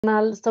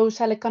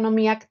social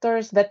economy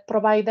actors, vet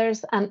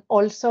providers, and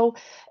also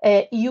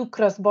EU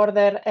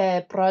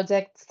cross-border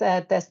projects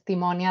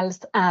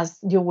testimonials, as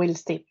you will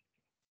see.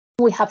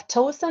 We have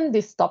chosen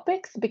these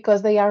topics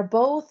because they are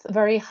both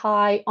very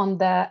high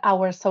on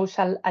our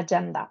social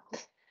agenda.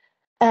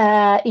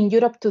 In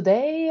Europe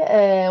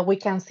today, we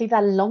can see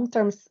that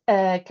long-term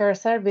care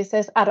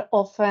services are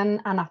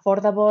often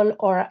unaffordable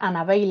or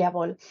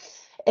unavailable.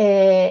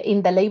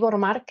 In the labor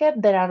market,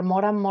 there are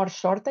more and more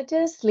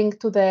shortages linked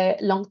to the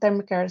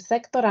long-term care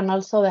sector and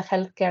also the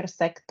healthcare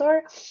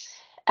sector.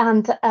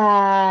 And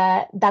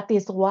that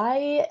is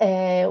why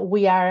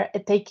we are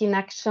taking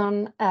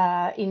action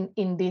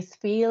in this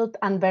field.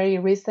 And very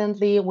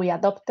recently, we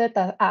adopted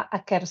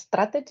a care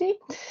strategy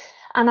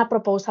and a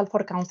proposal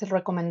for council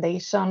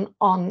recommendation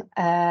on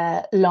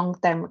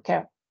long-term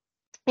care.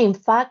 In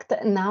fact,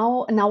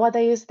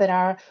 nowadays, there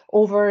are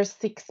over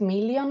 6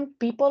 million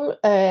people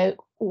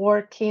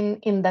working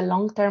in the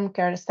long-term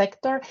care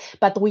sector,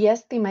 but we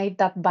estimate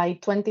that by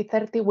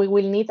 2030, we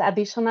will need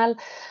additional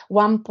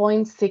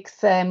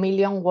 1.6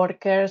 million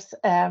workers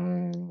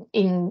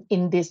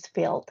in this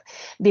field.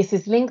 This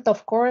is linked,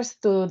 of course,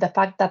 to the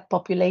fact that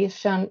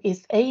population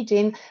is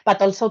aging,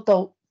 but also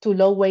to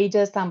low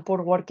wages and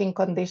poor working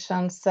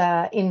conditions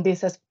in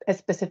these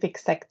specific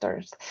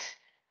sectors.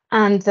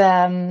 And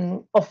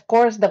of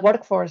course, the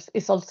workforce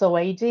is also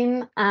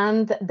aging,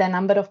 and the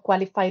number of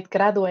qualified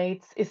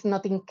graduates is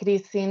not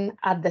increasing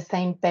at the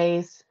same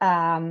pace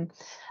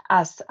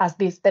as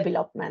these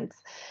developments.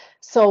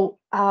 So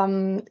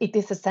it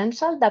is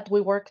essential that we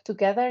work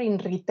together in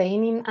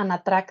retaining and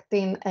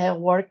attracting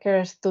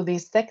workers to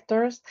these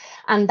sectors.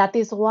 And that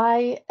is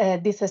why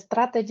these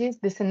strategies,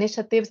 these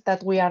initiatives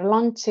that we are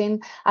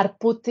launching are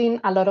putting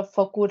a lot of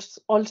focus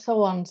also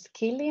on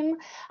skilling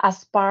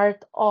as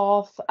part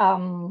of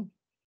a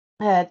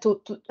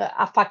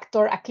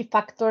key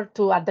factor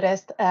to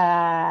address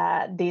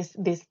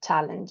these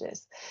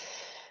challenges.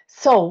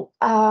 So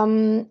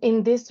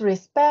in this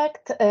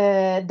respect,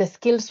 the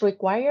skills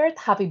required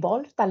have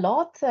evolved a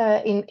lot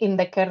in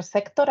the care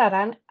sector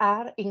and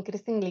are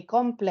increasingly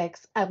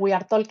complex. We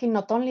are talking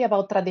not only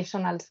about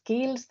traditional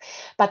skills,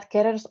 but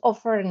carers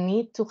often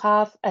need to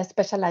have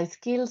specialized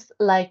skills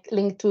like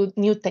linked to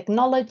new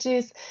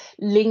technologies,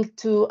 linked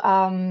to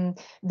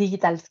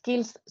digital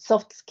skills,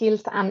 soft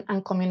skills,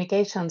 and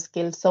communication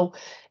skills. So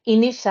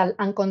initial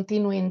and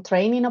continuing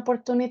training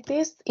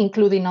opportunities,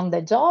 including on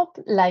the job,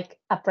 like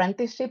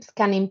apprenticeships,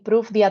 can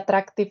improve the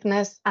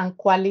attractiveness and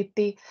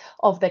quality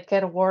of the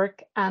care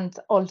work and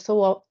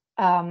also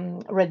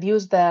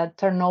reduce the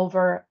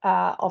turnover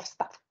of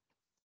staff.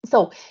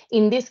 So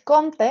in this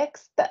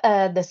context,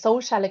 the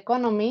social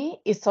economy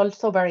is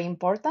also very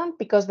important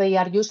because they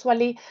are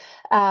usually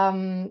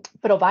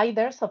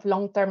providers of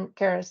long-term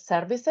care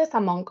services,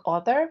 among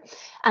others,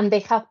 and they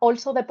have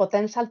also the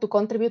potential to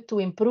contribute to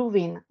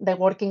improving the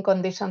working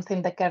conditions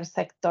in the care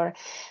sector.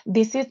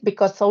 This is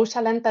because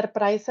social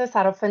enterprises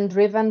are often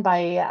driven by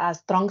a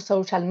strong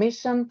social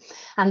mission,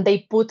 and they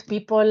put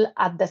people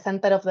at the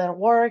center of their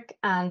work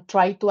and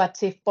try to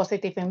achieve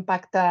positive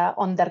impact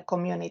on their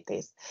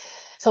communities.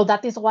 So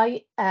that is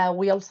why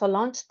we also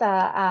launched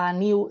a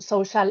new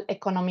social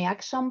economy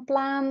action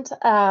plan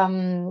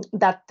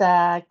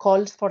that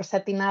calls for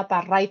setting up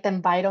a right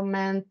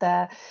environment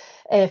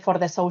for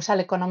the social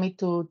economy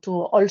to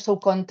also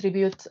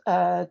contribute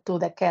to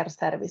the care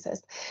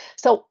services.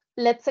 So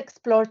let's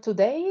explore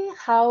today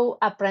how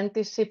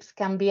apprenticeships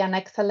can be an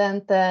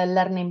excellent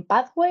learning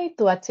pathway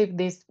to achieve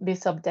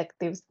these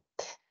objectives.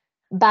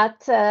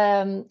 But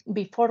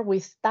before we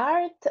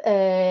start,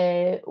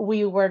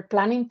 we were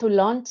planning to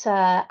launch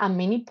a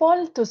mini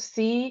poll to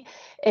see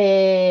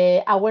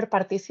our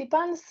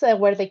participants,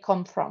 where they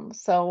come from.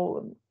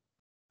 So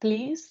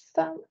please,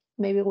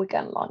 maybe we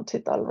can launch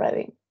it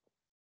already.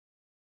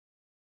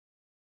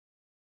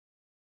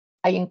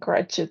 I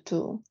encourage you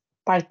to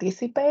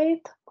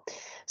participate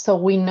so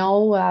we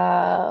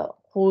know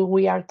who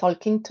we are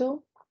talking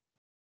to.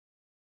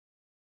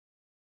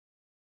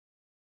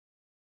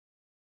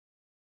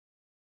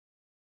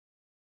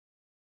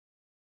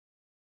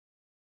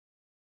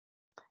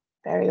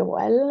 Very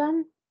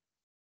well.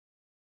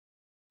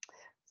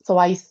 So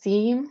I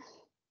see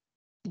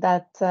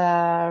that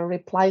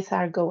replies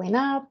are going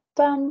up.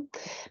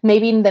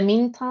 Maybe in the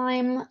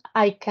meantime,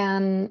 I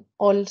can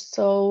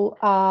also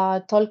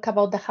talk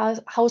about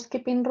the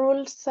housekeeping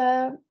rules.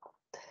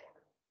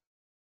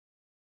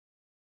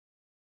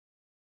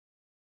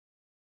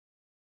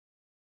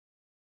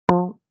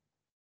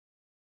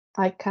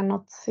 I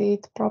cannot see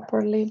it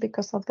properly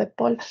because of the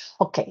poll.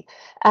 Okay,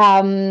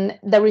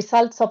 the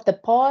results of the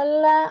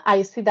poll,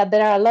 I see that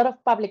there are a lot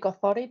of public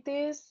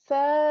authorities,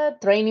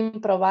 training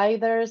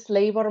providers,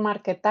 labor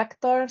market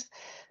actors,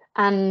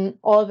 and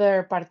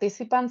other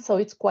participants. So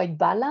it's quite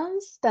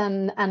balanced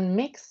and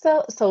mixed.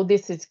 So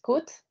this is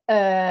good,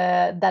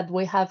 that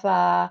we have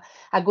a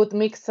good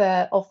mix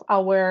of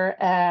our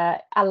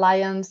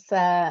alliance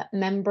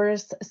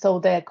members. So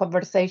the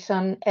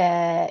conversation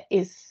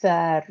is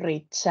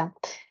rich.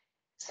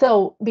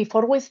 So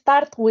before we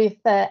start with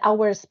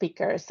our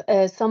speakers,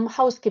 some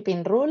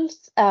housekeeping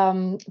rules.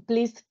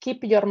 Please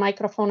keep your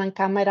microphone and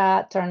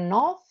camera turned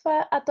off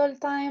at all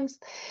times.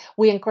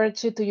 We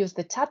encourage you to use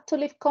the chat to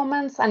leave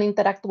comments and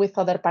interact with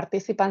other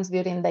participants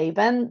during the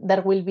event.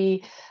 There will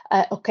be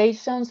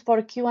occasions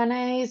for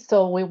Q&A,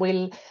 so we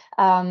will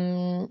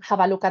have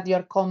a look at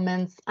your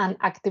comments and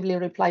actively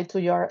reply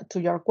to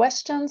your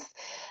questions.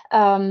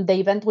 The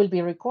event will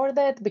be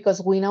recorded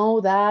because we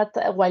know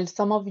that while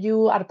some of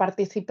you are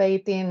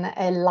participating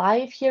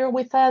live here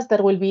with us,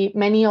 there will be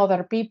many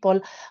other people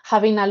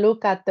having a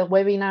look at the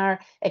webinar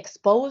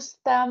exposed,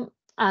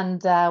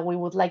 and we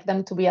would like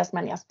them to be as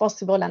many as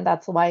possible, and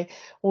that's why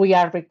we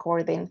are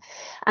recording.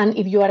 And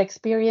if you are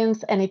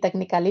experiencing any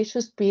technical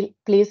issues,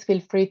 please feel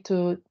free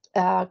to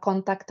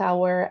contact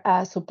our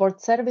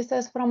support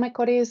services from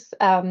Ecoris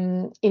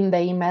in the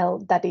email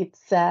that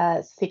it's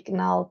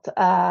signaled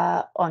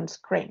on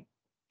screen.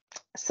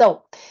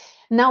 So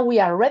now we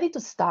are ready to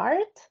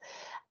start,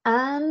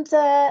 and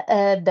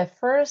the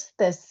first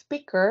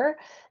speaker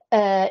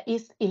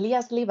is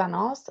Ilias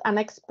Libanos, an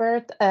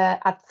expert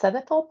at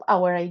CEDEFOP,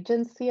 our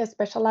agency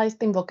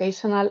specialized in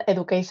vocational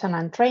education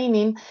and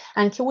training,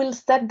 and he will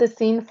set the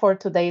scene for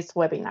today's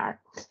webinar.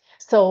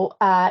 So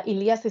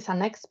Ilias is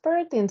an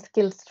expert in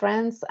skills,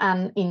 strengths,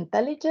 and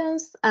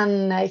intelligence,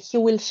 and he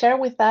will share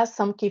with us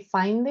some key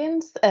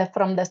findings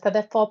from the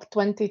CEDEFOP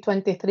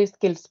 2023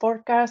 skills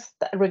forecast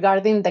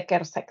regarding the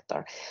care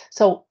sector.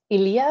 So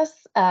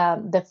Ilias,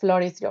 the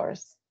floor is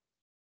yours.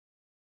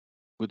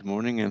 Good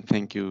morning, and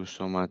thank you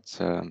so much,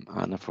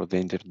 Anna, for the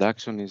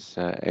introduction. It's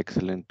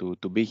excellent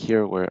to be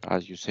here, where,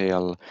 as you say,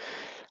 I'll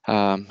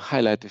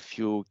highlight a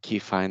few key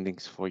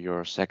findings for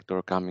your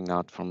sector coming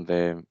out from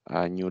the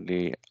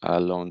newly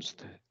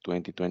launched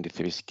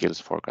 2023 skills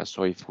forecast.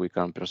 So if we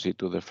can proceed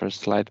to the first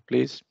slide,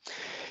 please.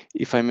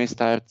 If I may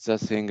start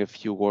just saying a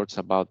few words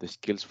about the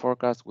skills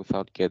forecast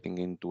without getting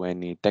into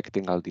any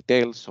technical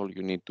details. All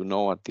you need to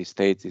know at this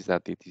stage is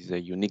that it is a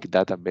unique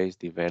database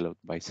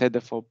developed by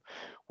CEDEFOP,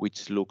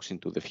 which looks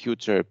into the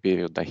future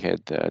period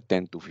ahead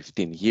 10 to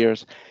 15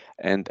 years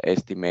and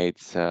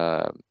estimates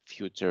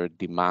future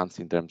demands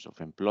in terms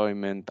of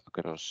employment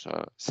across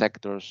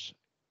sectors,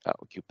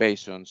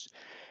 occupations,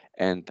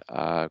 and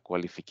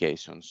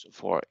qualifications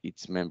for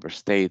each member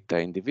state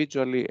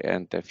individually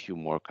and a few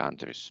more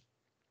countries.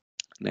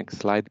 Next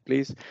slide,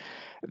 please.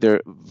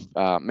 There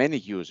are many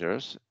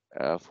users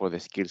for the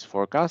skills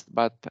forecast,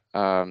 but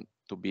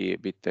to be a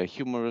bit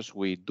humorous,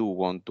 we do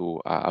want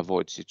to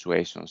avoid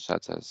situations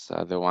such as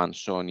the one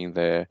shown in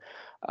the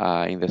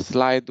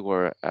slide,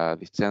 where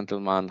this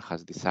gentleman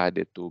has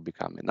decided to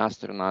become an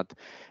astronaut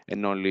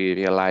and only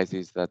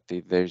realizes that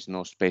there is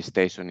no space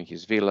station in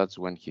his village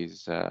when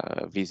he's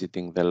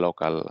visiting the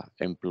local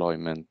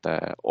employment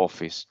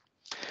office.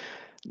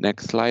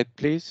 Next slide,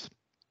 please.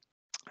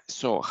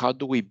 So how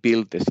do we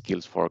build the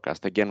skills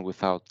forecast? Again,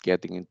 without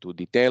getting into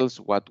details,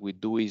 what we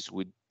do is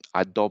we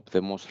adopt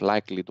the most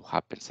likely to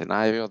happen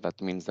scenario. That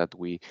means that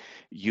we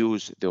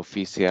use the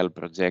official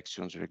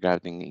projections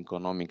regarding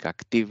economic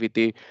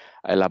activity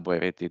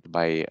elaborated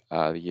by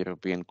the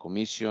European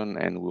Commission,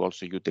 and we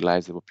also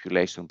utilize the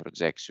population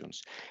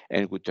projections.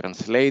 And we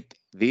translate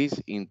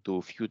these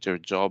into future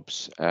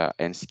jobs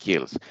and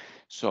skills.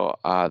 So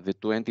the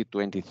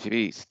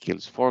 2023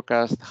 skills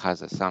forecast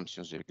has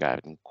assumptions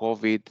regarding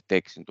COVID,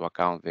 takes into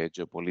account the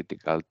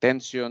geopolitical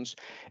tensions,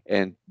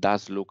 and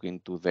does look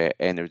into the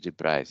energy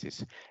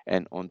prices.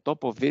 And on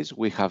top of this,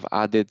 we have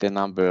added a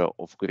number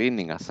of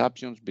greening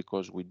assumptions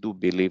because we do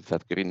believe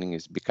that greening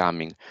is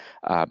becoming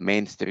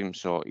mainstream,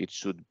 so it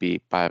should be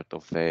part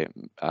of the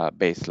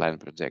baseline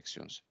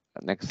projections.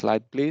 Next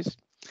slide, please.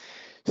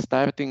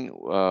 Starting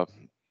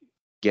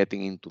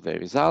getting into the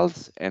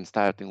results and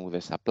starting with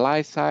the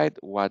supply side,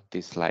 what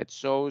this slide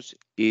shows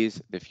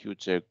is the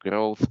future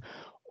growth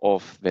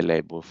of the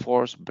labor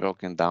force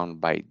broken down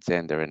by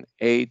gender and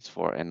age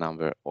for a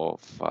number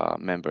of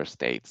member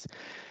states.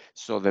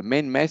 So the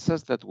main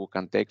message that we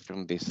can take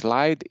from this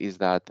slide is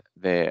that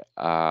the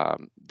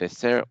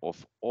share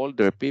of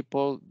older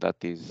people, that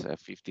is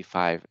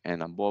 55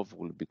 and above,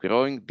 will be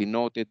growing,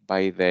 denoted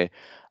by the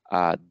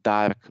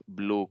dark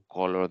blue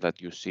color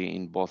that you see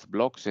in both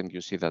blocks, and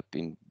you see that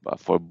in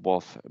for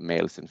both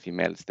males and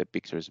females the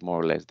picture is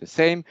more or less the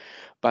same.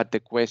 But the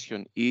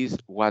question is,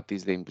 what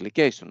is the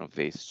implication of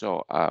this?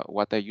 So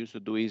what I used to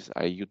do is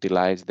I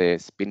utilize the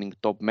spinning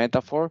top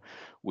metaphor,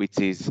 which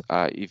is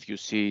if you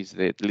see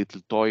the little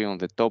toy on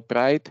the top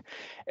right,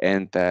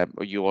 and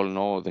you all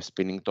know the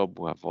spinning top,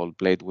 we have all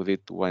played with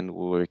it when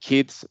we were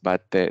kids,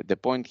 but the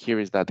point here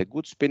is that a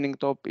good spinning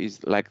top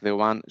is like the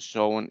one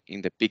shown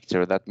in the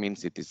picture. That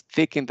means it is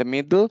thick in the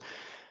middle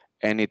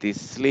and it is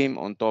slim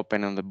on top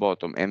and on the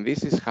bottom. And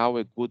this is how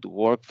a good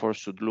workforce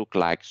should look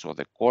like. So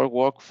the core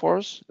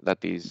workforce,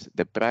 that is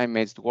the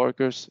prime-aged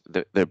workers,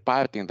 the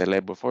part in the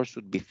labor force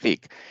should be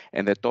thick,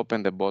 and the top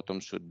and the bottom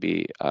should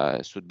be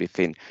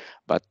thin.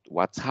 But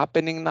what's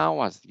happening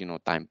now, as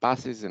time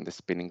passes and the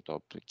spinning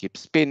top keeps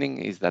spinning,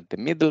 is that the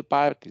middle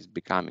part is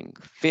becoming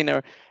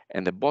thinner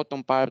and the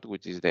bottom part,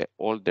 which is the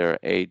older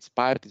age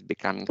part, is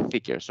becoming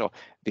thicker. So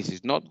this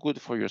is not good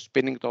for your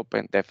spinning top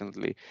and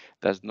definitely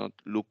does not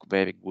look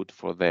very good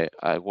for the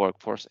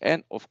workforce.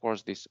 And of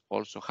course, this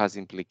also has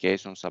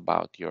implications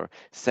about your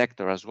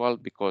sector as well,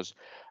 because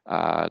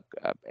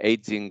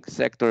aging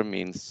sector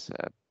means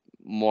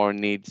more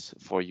needs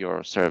for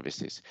your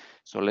services.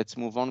 So let's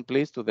move on,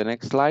 please, to the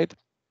next slide.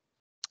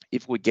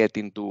 If we get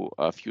into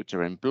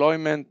future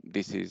employment,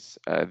 this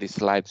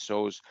slide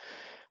shows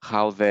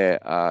how the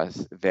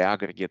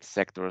aggregate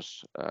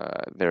sectors,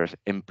 their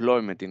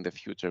employment in the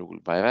future will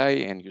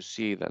vary, and you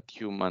see that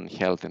human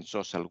health and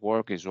social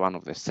work is one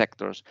of the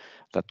sectors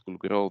that will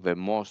grow the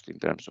most in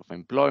terms of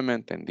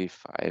employment, and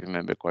if I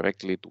remember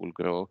correctly, it will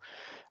grow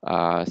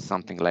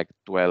something like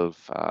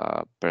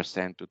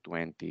 12% to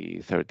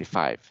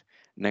 2035.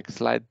 Next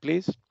slide,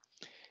 please.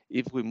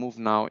 If we move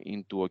now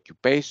into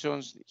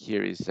occupations,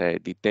 here is a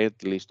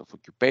detailed list of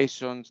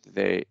occupations.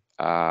 They're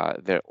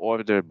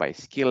ordered by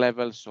skill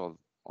level. So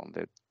on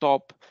the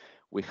top,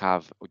 we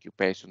have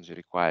occupations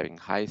requiring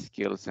high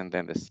skills, and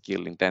then the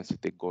skill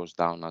intensity goes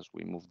down as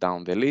we move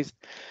down the list.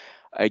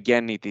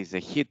 Again, it is a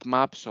heat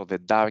map, so the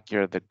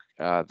darker,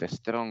 the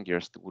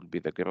strongest will be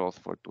the growth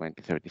for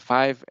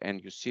 2035.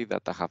 And you see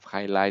that I have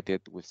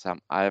highlighted with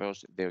some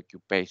arrows the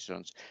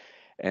occupations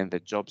and the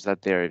jobs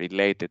that they're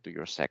related to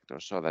your sector.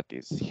 So that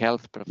is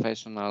health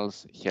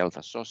professionals, health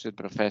associate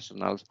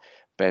professionals,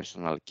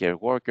 personal care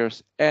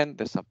workers, and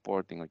the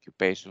supporting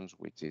occupations,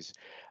 which is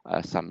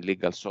some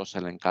legal,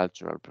 social, and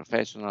cultural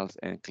professionals,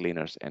 and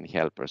cleaners and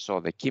helpers. So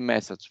the key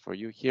message for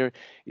you here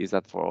is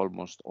that for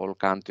almost all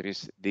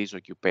countries, these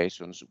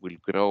occupations will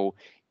grow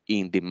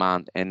in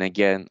demand. And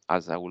again,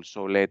 as I will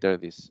show later,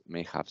 this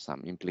may have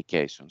some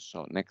implications.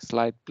 So next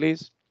slide,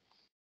 please.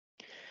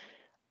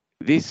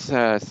 This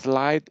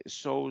slide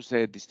shows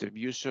a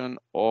distribution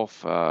of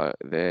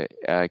the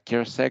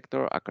care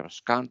sector across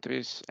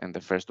countries, and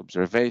the first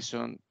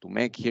observation to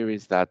make here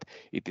is that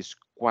it is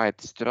quite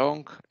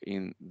strong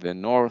in the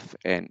north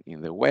and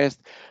in the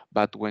west,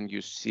 but when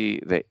you see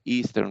the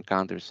eastern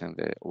countries and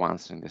the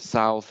ones in the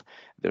south,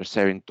 their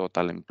share in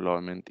total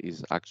employment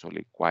is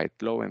actually quite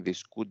low, and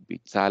this could be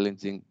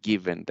challenging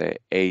given the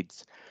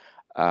age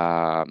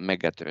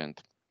megatrend.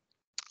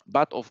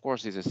 But of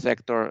course, it's a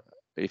sector,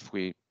 if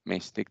we may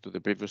stick to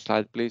the previous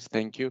slide, please.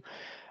 Thank you.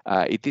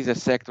 It is a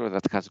sector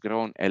that has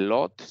grown a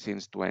lot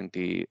since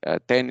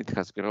 2010. It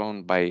has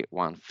grown by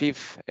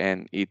 1/5,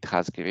 and it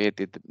has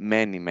created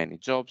many, many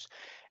jobs.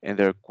 And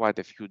there are quite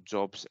a few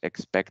jobs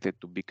expected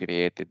to be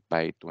created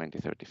by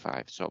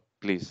 2035. So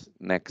please,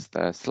 next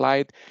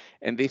slide.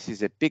 And this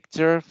is a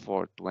picture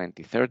for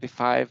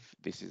 2035.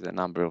 This is the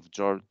number of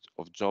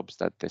jobs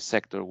that the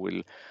sector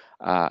will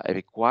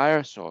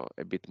require. So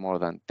a bit more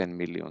than 10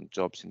 million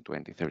jobs in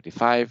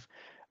 2035.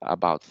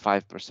 About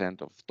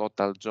 5% of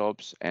total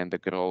jobs, and the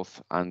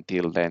growth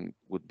until then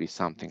would be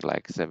something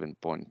like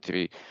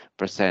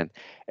 7.3%.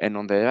 And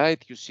on the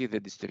right, you see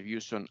the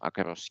distribution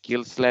across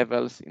skills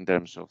levels in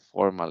terms of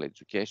formal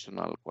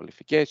educational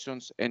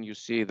qualifications, and you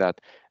see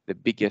that the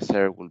biggest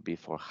share will be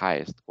for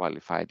highest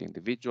qualified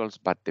individuals,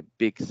 but the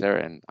big share,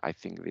 and I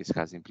think this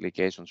has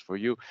implications for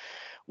you,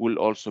 will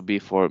also be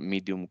for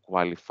medium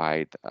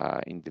qualified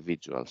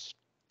individuals.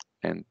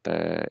 And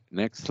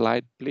next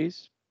slide,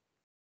 please.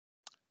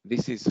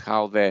 This is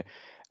how the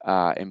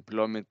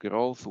employment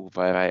growth will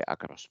vary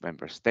across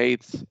member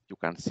states. You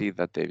can see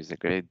that there is a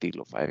great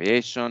deal of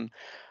variation.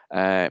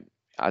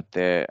 At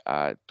the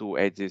two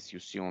edges, you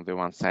see on the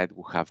one side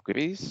we have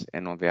Greece,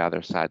 and on the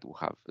other side we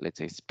have, let's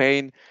say,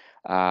 Spain.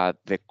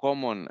 The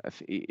common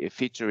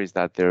feature is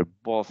that they're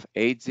both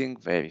aging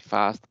very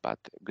fast, but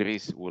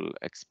Greece will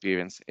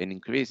experience an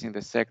increase in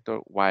the sector,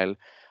 while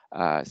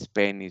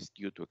Spain is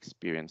due to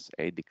experience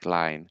a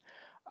decline.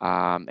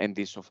 And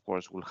this, of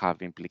course, will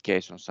have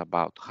implications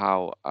about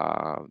how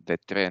the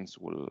trends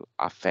will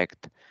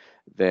affect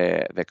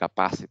the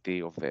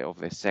capacity of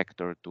the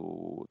sector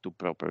to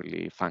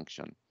properly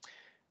function.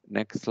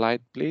 Next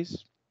slide,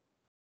 please.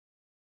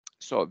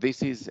 So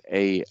this is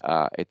a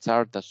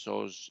chart that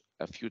shows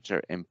a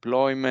future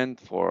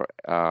employment for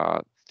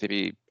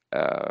 3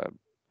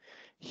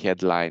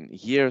 headline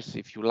years,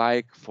 if you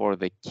like, for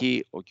the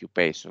key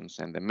occupations.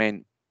 And the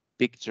main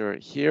picture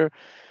here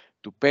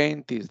to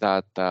paint is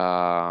that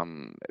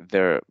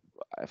there are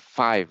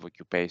 5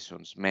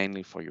 occupations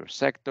mainly for your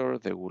sector.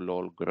 They will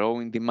all grow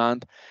in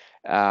demand.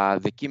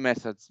 The key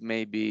message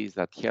maybe is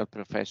that health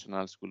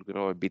professionals will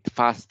grow a bit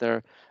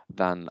faster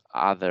than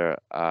other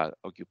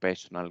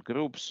occupational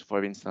groups.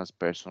 For instance,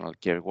 personal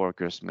care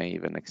workers may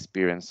even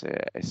experience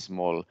a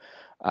small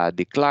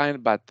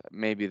decline, but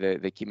maybe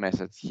the key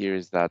message here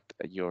is that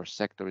your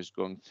sector is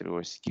going through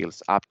a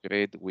skills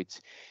upgrade, which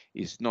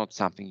is not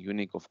something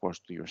unique, of course,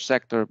 to your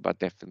sector, but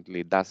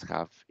definitely does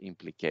have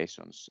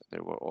implications.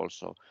 There were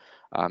also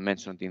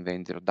mentioned in the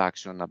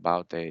introduction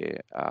about the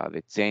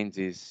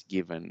changes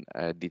given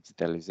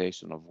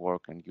digitalization of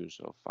work and use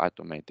of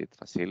automated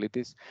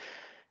facilities.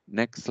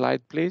 Next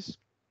slide, please.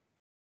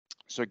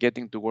 So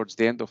getting towards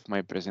the end of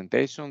my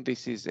presentation,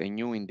 this is a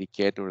new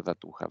indicator that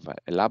we have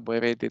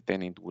elaborated,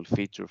 and it will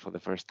feature for the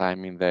first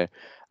time in the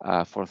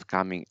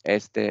forthcoming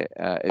ESTE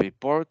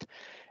report.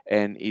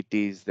 And it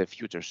is the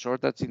future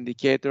shortage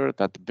indicator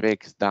that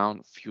breaks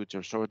down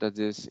future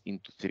shortages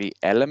into 3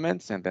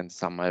 elements and then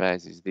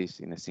summarizes this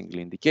in a single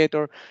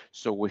indicator.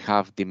 So we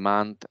have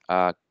demand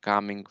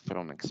coming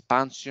from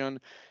expansion.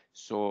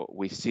 So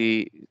we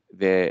see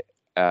the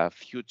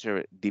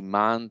future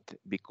demand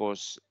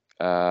because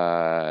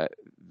the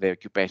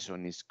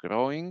occupation is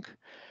growing.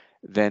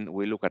 Then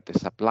we look at the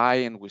supply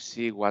and we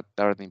see what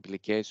are the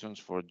implications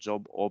for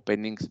job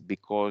openings,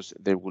 because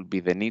there will be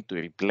the need to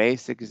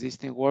replace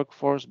existing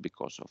workforce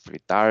because of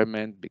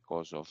retirement,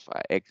 because of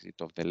exit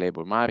of the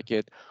labor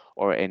market,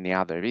 or any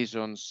other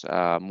reasons,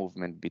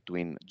 movement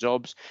between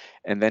jobs.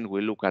 And then we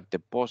look at the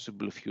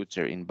possible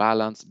future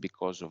imbalance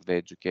because of the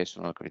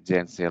educational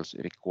credentials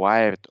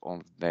required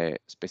on the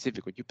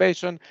specific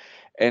occupation,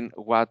 and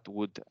what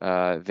would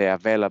the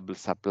available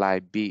supply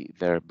be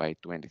there by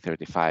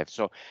 2035.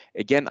 So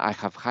again, I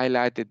have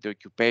highlighted the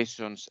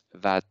occupations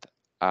that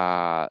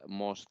are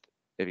most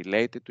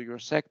related to your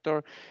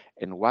sector,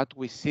 and what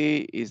we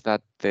see is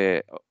that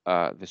the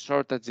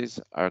shortages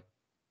are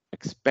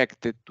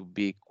expected to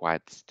be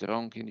quite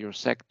strong in your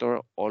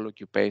sector. All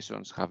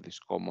occupations have this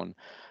common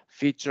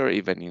feature.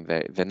 Even in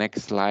the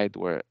next slide,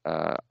 where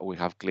we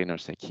have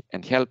cleaners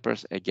and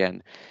helpers,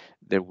 again,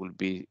 there will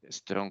be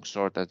strong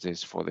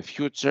shortages for the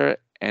future.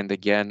 And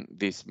again,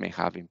 this may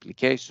have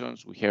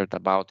implications. We heard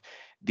about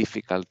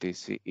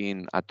difficulties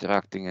in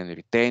attracting and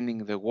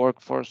retaining the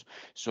workforce.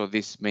 So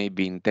this may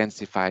be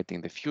intensified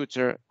in the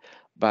future,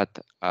 but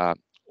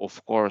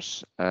of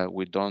course,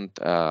 we don't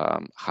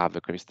have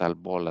a crystal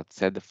ball at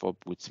CEDEFOP,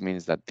 which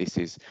means that this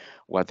is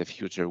what the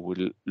future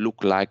will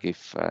look like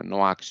if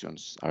no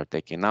actions are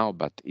taken now.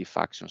 But if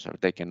actions are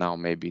taken now,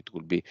 maybe it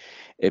will be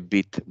a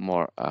bit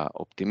more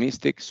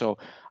optimistic. So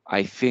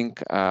I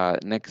think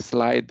next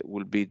slide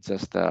will be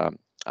just a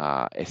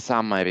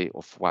summary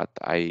of what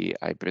I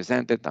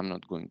presented. I'm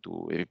not going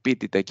to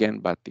repeat it again,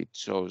 but it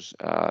shows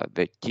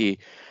the key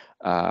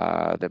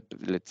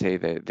let's say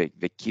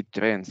the key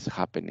trends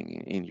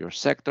happening in your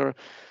sector.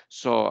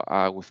 So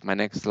with my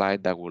next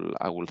slide, I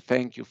will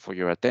thank you for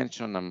your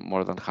attention. I'm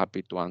more than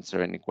happy to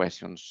answer any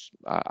questions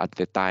at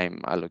the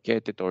time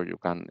allocated, or you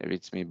can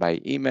reach me by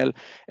email.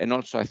 And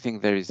also, I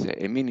think there is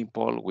a mini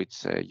poll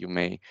which you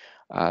may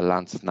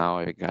launch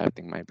now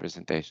regarding my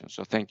presentation.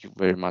 So thank you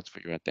very much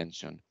for your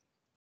attention.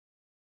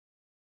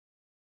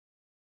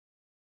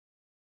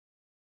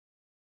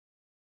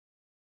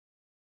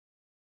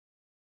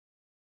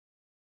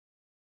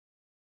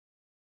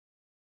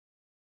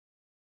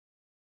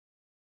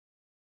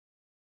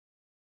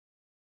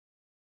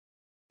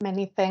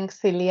 Many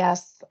thanks,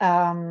 Ilias.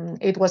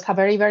 It was a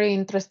very, very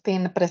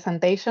interesting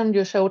presentation.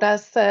 You showed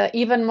us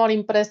even more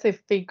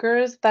impressive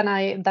figures than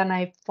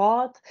I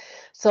thought.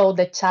 So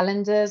the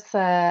challenges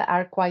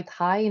are quite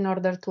high in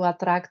order to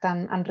attract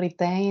and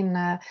retain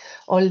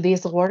all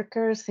these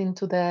workers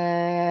into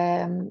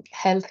the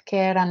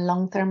healthcare and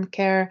long-term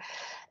care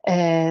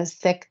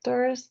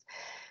sectors.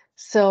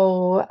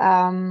 So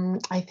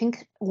I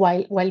think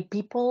while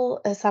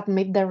people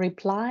submit their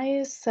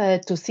replies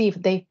to see if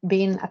they've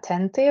been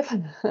attentive,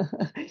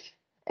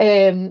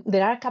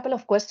 there are a couple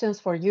of questions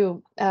for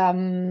you.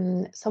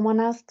 Someone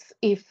asks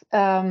if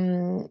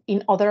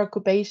in other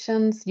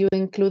occupations you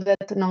included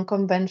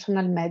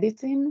non-conventional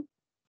medicine,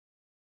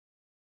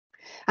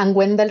 and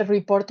when the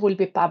report will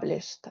be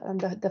published,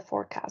 the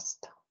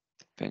forecast.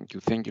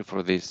 Thank you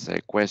for these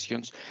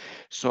questions.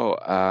 So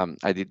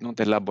I did not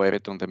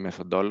elaborate on the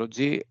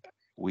methodology.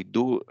 We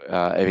do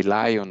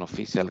rely on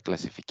official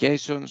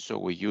classification, so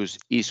we use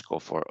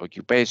ISCO for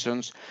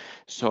occupations.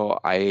 So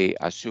I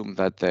assume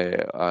that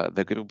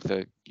the group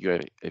that you're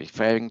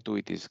referring to,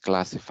 it is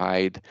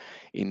classified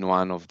in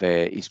one of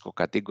the ISCO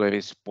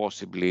categories,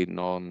 possibly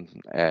non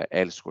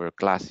elsewhere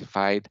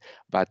classified,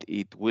 but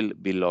it will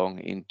belong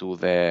into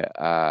the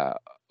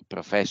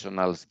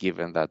professionals,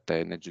 given that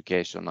an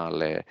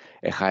educational, a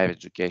higher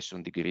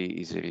education degree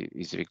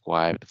is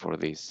required for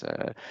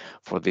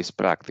this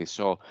practice.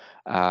 So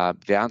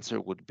the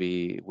answer would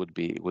be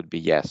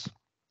yes,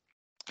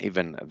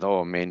 even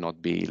though it may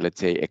not be, let's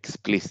say,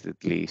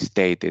 explicitly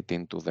stated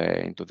into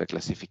the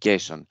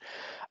classification.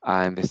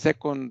 And the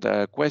second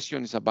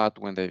question is about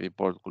when the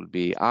report will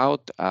be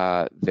out.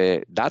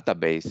 The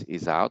database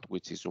is out,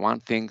 which is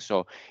one thing.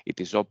 So it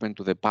is open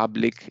to the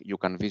public. You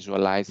can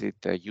visualize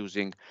it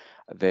using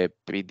the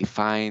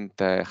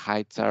predefined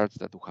height charts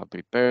that we have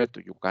prepared.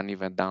 You can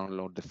even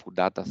download the full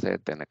data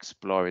set and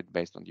explore it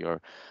based on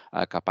your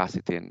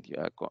capacity and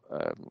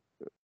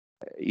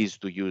is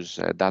to use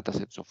data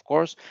sets, of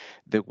course.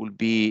 There will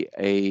be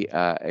a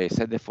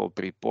CEDEFOP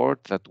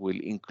report that will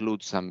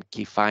include some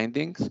key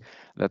findings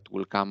that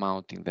will come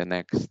out in the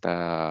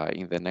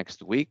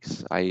next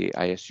weeks. I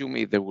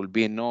assume there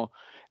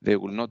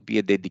will not be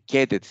a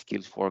dedicated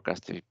skills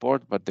forecast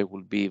report, but there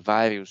will be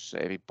various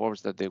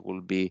reports that they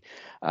will be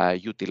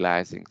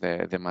utilizing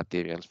the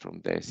materials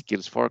from the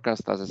skills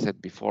forecast. As I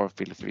said before,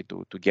 feel free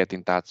to get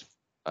in touch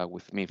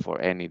with me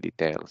for any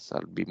details.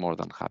 I'll be more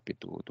than happy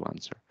to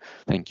answer.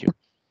 Thank you.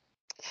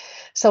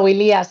 So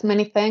Elias,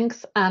 many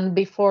thanks. And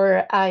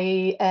before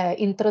I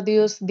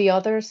introduce the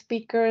other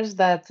speakers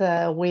that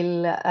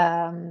will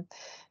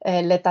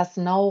let us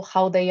know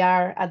how they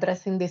are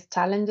addressing these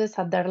challenges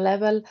at their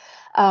level,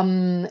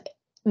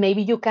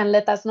 maybe you can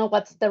let us know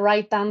what's the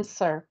right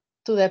answer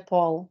to the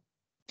poll.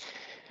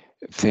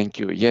 Thank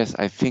you. Yes,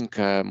 I think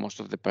most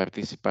of the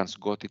participants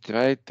got it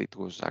right. It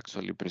was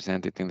actually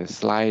presented in the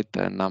slide.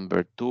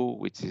 Number 2,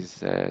 which is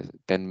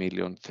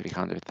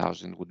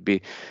 10,300,000, would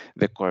be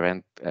the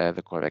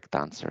correct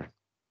answer.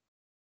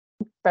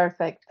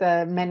 Perfect.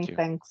 Many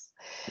thanks.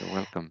 You're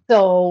welcome.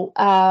 So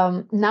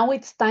now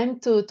it's time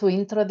to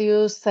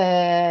introduce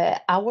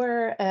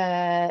our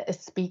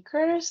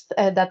speakers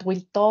that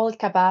will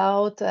talk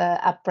about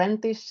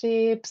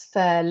apprenticeships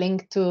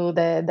linked to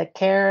the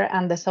care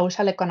and the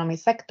social economy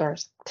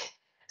sectors.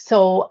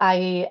 So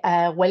I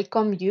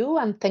welcome you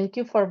and thank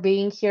you for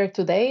being here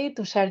today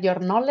to share your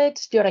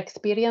knowledge, your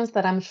experience,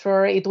 that I'm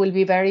sure it will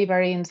be very,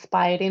 very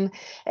inspiring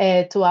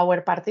to our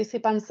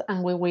participants,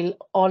 and we will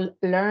all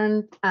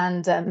learn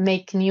and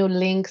make new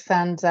links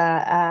and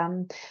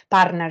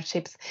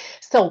partnerships.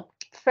 So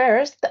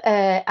first,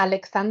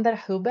 Alexander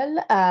Hubel,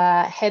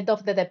 head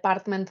of the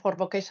Department for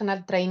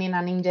Vocational Training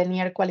and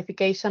Engineer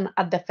Qualification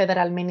at the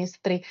Federal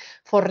Ministry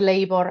for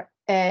Labor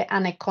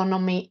and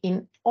Economy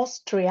in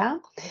Austria,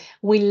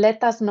 will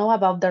let us know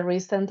about the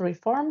recent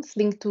reforms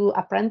linked to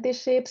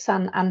apprenticeships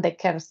and the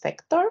care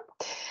sector.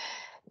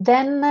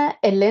 Then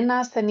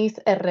Elena Ceniz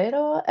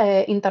Herrero,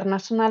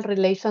 International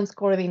Relations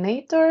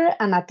Coordinator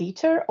and a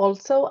teacher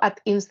also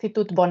at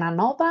Institut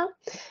Bonanova,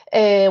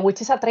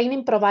 which is a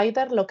training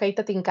provider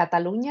located in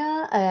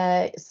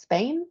Catalonia,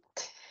 Spain.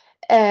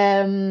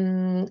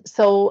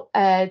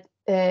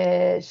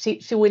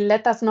 She will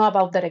let us know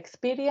about their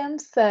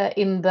experience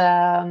in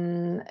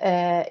the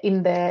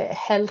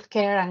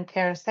healthcare and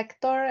care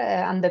sector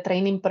and the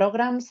training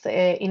programs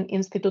in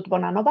Institut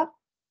Bonanova.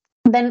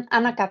 Then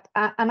Anna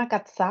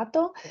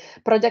Cazzato,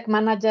 project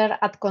manager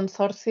at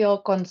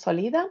Consorcio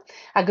Consolida,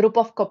 a group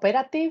of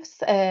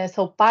cooperatives,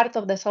 so part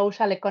of the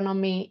social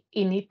economy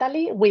in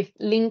Italy, with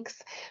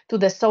links to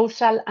the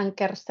social and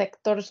care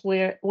sectors,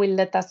 will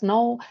let us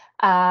know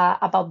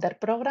about their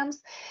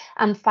programs.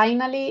 And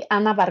finally,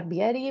 Anna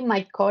Barbieri,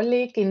 my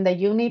colleague in the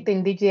unit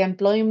in DG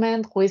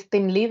Employment, who is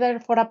team leader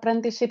for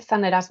apprenticeships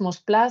and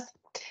Erasmus+,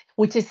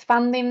 which is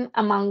funding,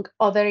 among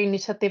other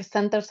initiative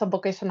centers of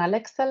vocational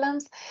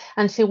excellence.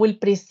 And she will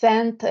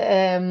present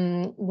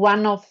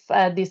one of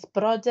these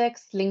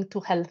projects linked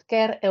to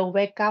healthcare,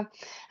 EUBECA,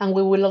 and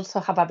we will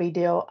also have a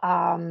video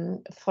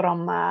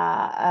from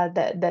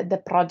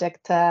the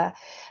project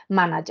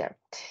manager.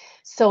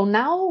 So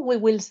now we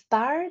will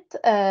start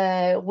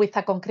with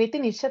a concrete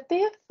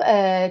initiative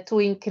to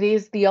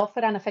increase the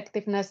offer and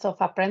effectiveness of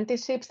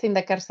apprenticeships in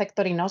the care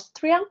sector in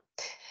Austria.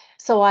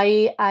 So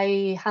I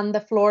hand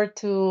the floor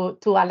to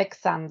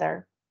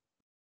Alexander.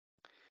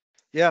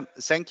 Yeah,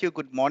 thank you.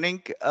 Good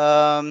morning.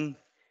 Yeah,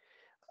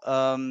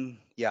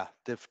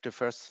 the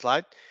first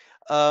slide.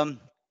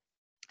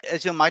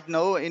 As you might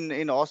know,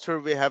 in Austria,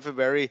 we have a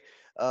very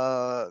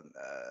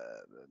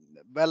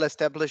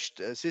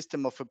well-established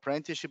system of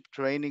apprenticeship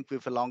training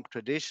with a long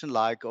tradition,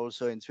 like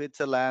also in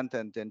Switzerland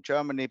and in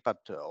Germany, but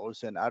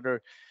also in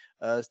other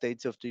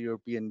states of the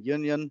European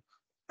Union.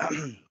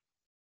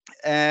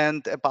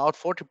 And about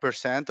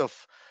 40%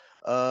 of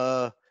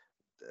the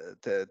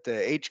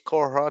age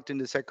cohort in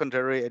the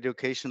secondary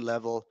education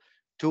level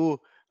 2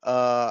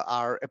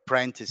 are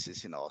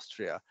apprentices in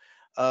Austria.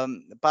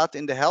 But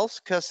in the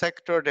healthcare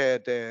sector,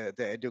 the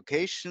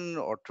education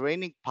or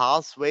training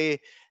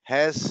pathway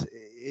has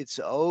its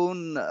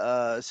own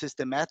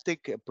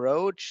systematic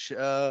approach,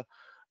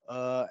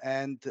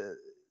 and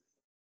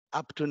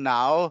up to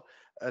now,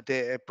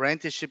 the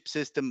apprenticeship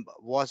system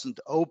wasn't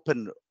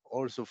open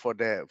also for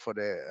the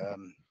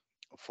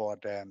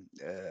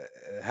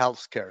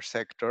healthcare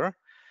sector.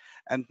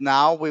 And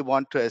now we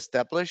want to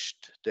establish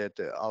that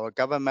our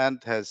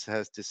government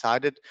has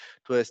decided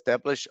to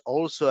establish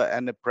also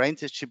an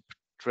apprenticeship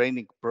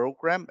training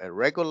program, a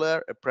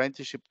regular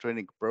apprenticeship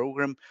training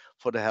program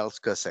for the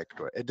healthcare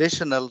sector,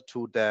 additional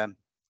to the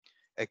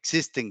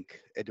existing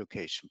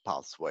education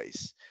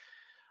pathways.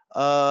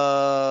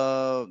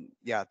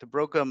 Yeah, the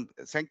program,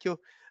 thank you.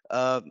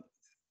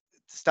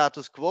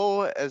 Status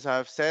quo, as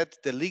I've said,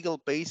 the legal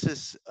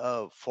basis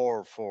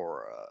for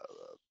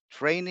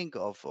training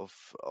of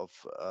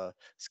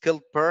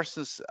skilled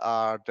persons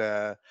are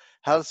the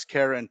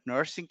Healthcare and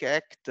Nursing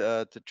Act.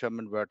 The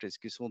German word is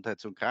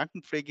Gesundheits- und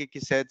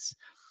Krankenpflegegesetz.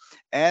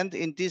 And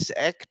in this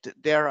act,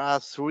 there are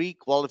 3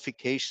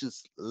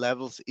 qualifications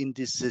levels in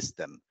this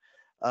system.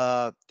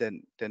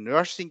 The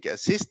nursing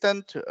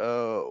assistant,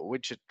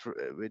 which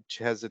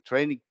has a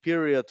training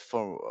period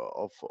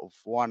of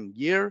 1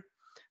 year.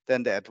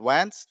 Then the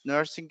advanced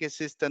nursing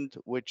assistant,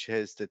 which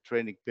has the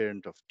training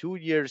period of 2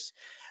 years,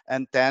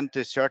 and then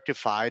the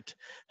certified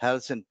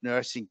health and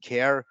nursing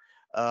care,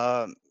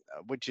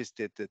 which is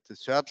the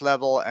 3rd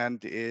level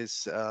and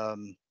is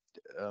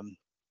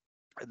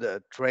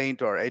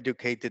trained or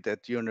educated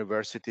at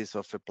universities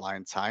of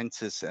applied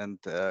sciences and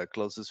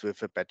closes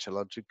with a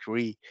bachelor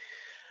degree.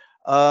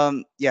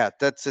 Yeah,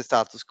 that's the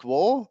status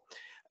quo.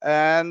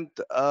 And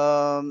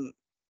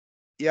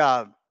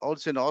yeah,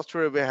 also in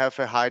Austria, we have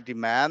a high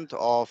demand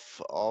of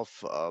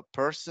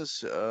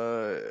persons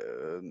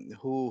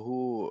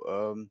who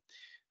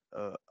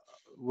uh,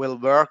 will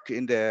work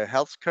in the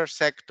healthcare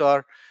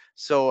sector.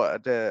 So a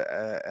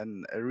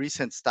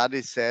recent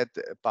study said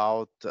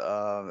about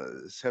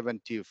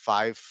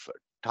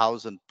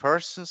 75,000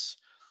 persons,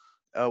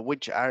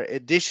 which are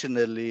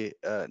additionally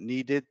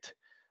needed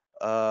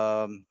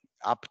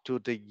up to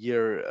the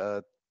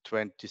year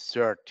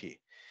 2030.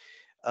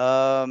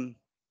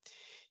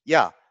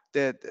 Yeah,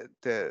 the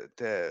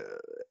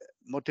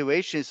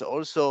motivation is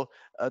also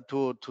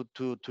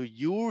to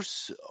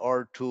use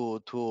or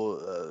to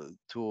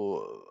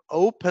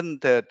open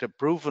the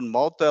proven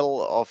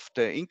model of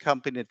the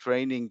in-company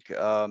training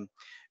of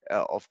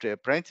the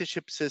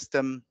apprenticeship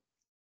system,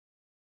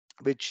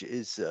 which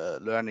is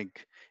learning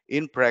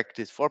in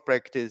practice for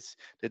practice.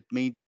 That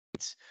means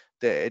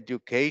the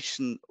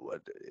education.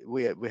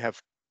 We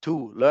have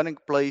two learning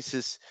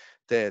places: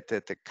 the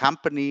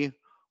company,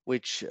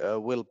 which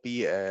will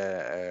be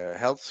a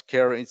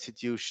healthcare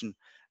institution,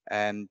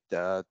 and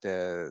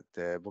the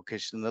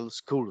vocational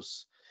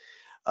schools.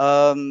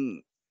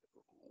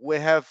 We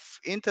have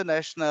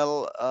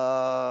international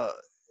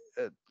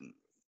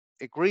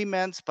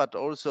agreements, but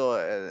also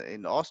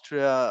in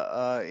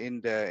Austria,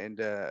 in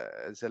the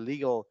as a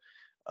legal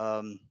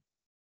um,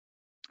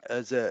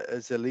 as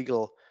a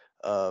legal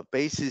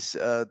basis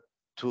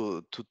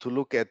to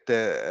look at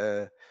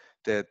the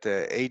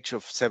age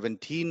of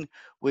 17,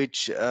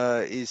 which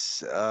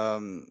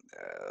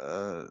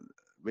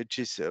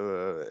is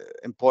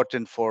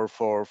important for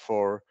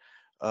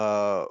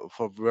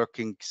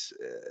working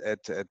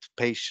at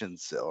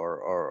patients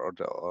or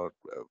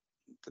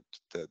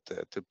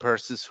the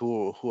persons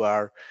who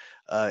are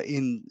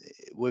in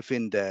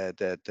within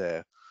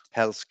the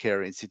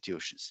healthcare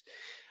institutions.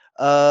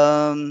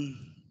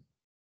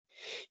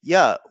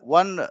 Yeah,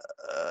 one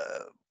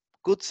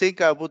good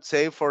thing I would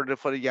say for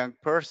the young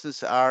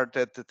persons are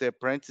that the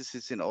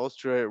apprentices in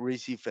Austria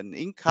receive an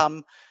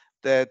income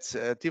that's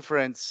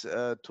different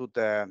to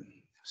the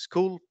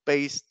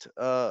school-based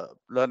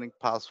learning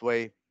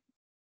pathway.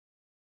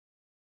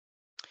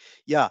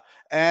 Yeah,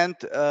 and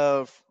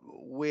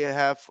we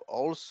have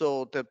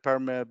also the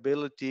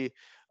permeability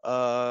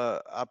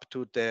up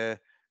to the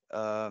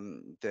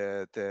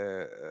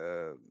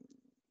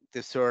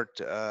third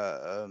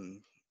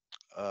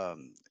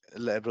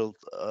level,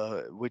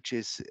 which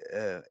is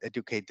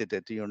educated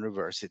at the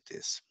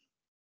universities.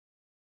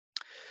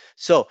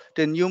 So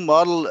the new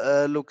model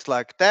looks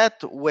like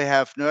that. We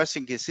have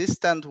nursing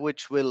assistant,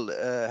 which will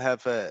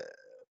have a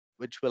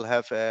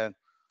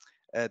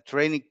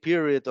training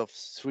period of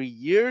 3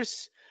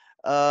 years,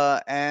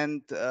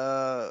 and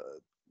the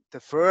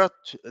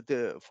first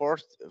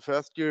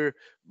year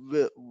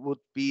would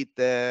be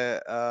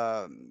the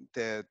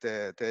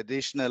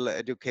additional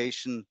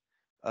education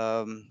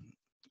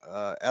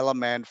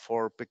element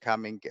for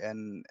becoming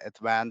an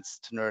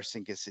advanced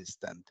nursing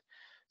assistant.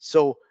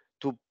 So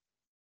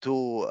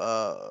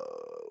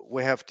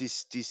we have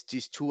these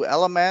two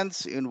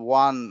elements in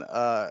one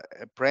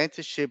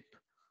apprenticeship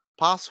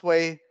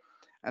pathway,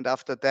 and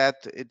after that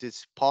it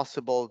is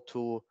possible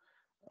to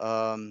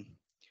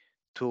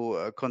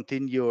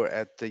continue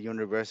at the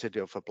University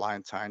of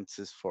Applied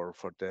Sciences for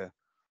the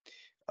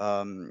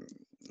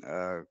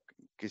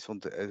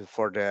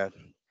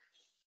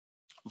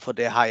for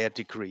the higher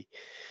degree.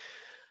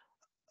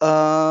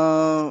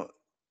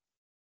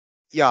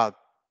 Yeah,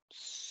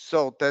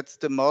 so that's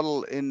the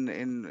model in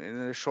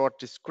a short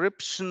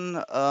description.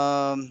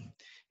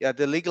 Yeah,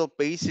 the legal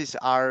bases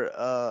are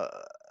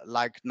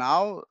like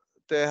now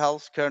the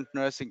Healthcare and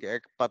Nursing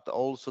Act, but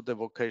also the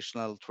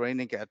Vocational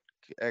Training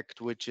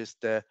Act, which is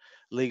the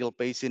legal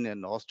basis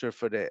in Austria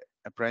for the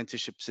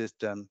apprenticeship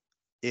system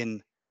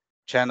in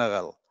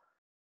general.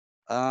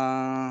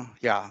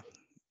 Yeah,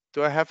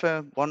 do I have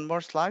one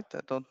more slide? I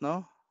don't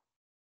know.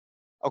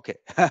 Okay.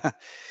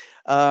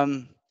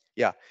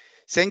 Yeah,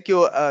 thank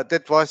you.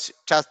 That was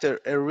just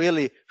a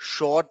really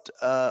short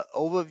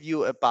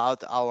overview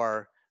about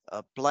our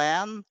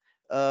plan.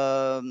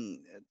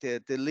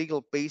 The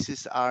legal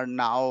bases are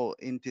now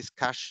in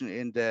discussion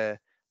in the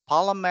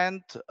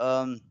parliament,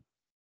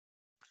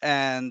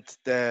 and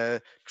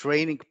the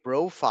training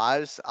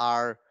profiles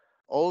are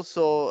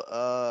also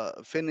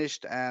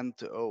finished and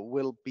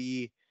will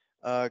be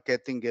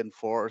getting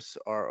enforced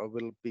or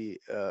will be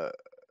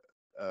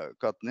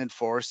gotten in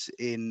force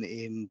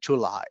in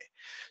July,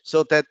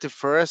 so that the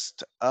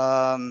first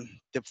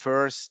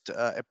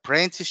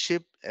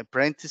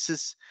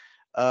apprentices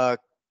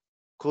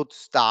could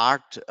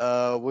start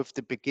with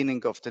the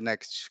beginning of the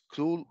next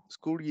school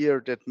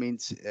year. That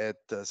means at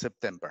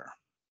September.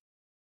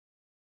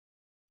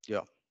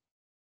 Yeah.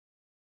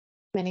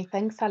 Many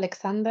thanks,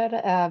 Alexander.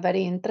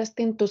 Very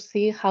interesting to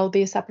see how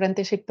these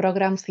apprenticeship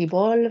programs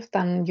evolved,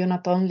 and you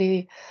not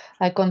only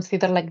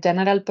consider like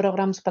general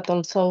programs, but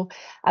also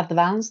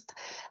advanced.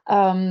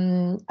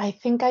 I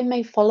think I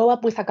may follow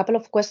up with a couple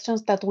of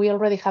questions that we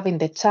already have in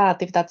the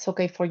chat, if that's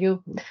okay for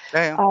you.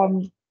 Yeah.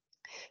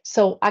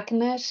 So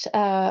Agnes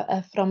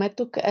from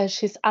ETUC,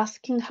 she's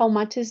asking how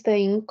much is the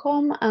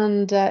income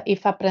and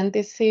if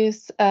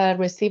apprentices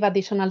receive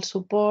additional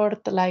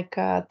support like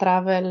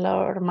travel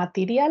or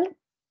material.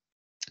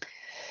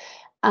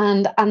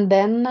 And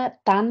then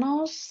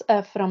Thanos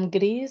from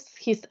Greece,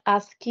 he's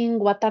asking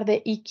what are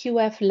the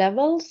EQF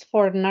levels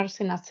for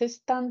nursing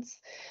assistants,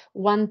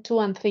 1, 2,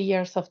 and 3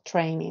 years of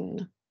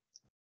training?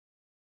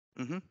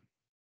 Mm-hmm.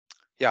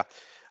 Yeah,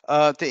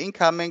 the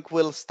incoming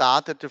will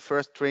start at the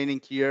first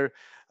training year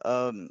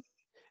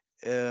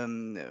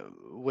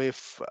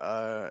with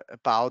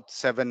about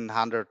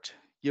 700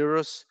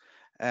 euros,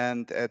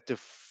 and at the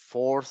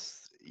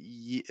fourth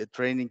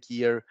training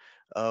year,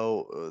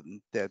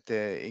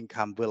 the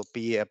income will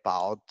be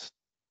about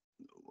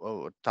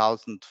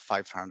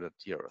 1,500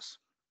 euros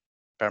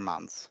per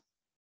month.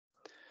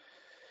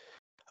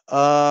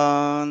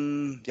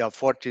 Yeah,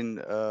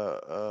 14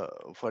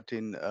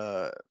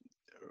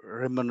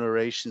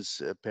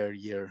 remunerations per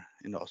year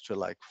in Austria,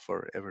 like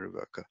for every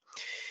worker.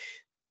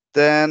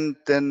 Then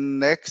the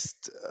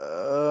next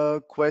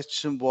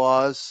question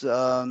was,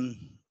 I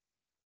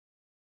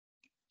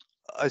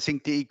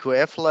think the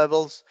EQF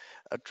levels.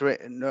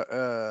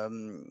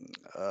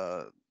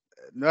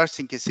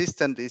 Nursing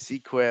assistant is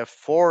EQF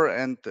 4,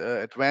 and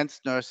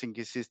advanced nursing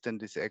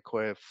assistant is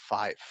EQF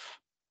 5.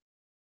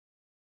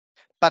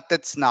 But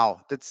that's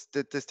now, that's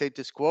the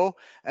status quo,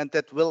 and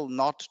that will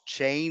not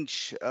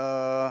change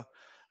with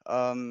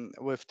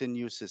the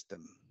new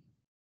system.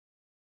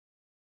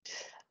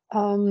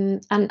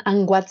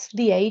 And what's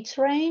the age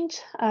range?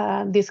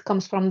 This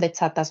comes from the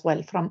chat as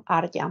well, from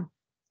Arya.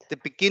 The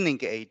beginning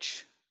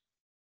age,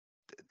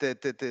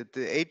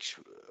 the age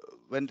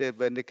when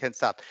they can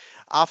start.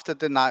 After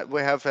the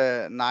we have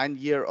a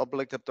 9-year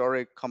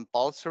obligatory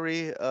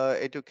compulsory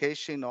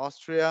education in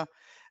Austria,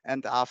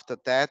 and after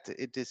that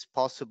it is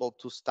possible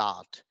to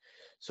start.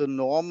 So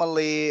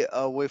normally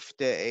with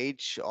the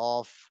age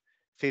of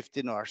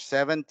 15 or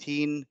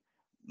 17,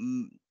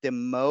 the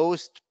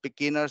most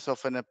beginners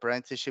of an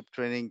apprenticeship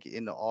training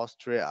in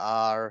Austria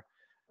are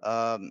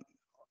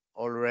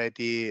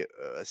already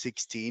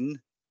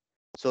 16,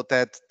 so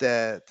that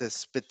the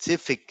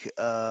specific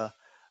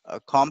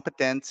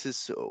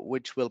competences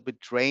which will be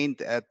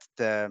trained at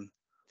the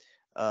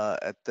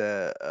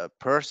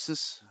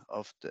persons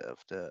of the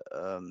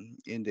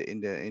in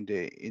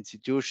the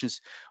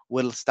institutions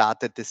will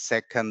start at the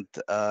second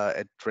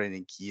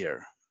training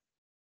year.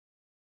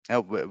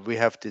 We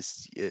have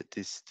this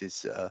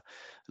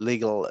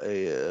legal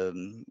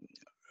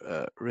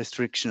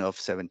restriction of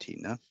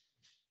 17.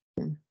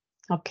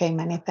 Okay,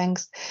 many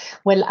thanks.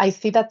 Well, I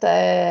see that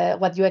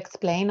what you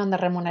explain on the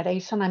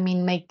remuneration, I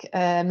mean, may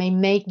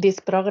make these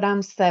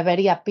programs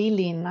very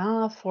appealing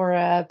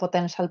for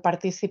potential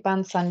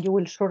participants, and you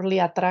will surely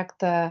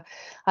attract a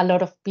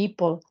lot of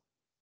people.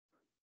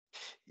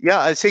 Yeah,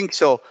 I think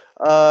so.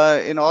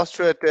 In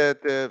Austria,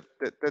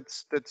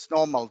 that's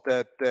normal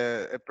that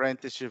the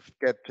apprenticeship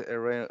get a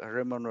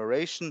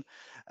remuneration,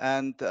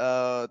 and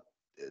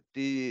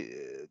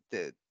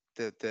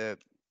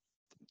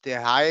the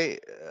high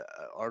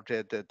or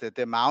the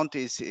amount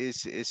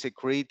is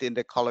agreed in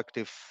the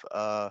collective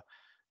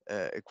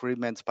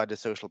agreements by the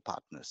social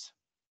partners.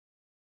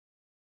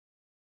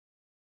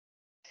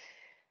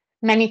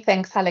 Many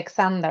thanks,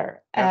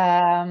 Alexander.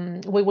 Yeah.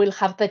 We will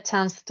have the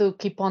chance to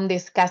keep on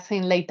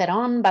discussing later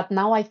on, but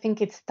now I think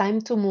it's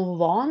time to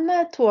move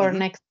on to our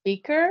next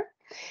speaker,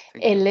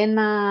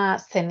 Elena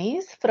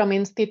Cenis from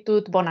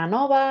Institute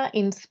Bonanova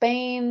in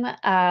Spain,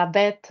 a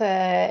vet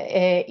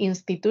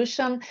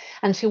institution,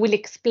 and she will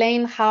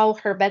explain how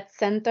her vet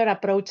center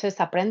approaches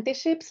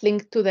apprenticeships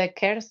linked to the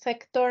care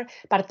sector,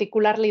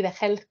 particularly the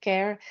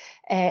healthcare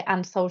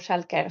and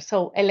social care.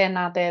 So,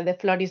 Elena, the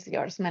floor is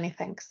yours. Many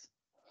thanks.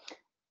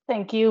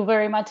 Thank you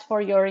very much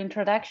for your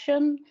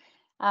introduction.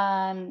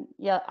 And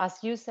yeah,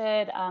 as you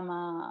said, I'm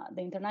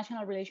the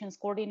International Relations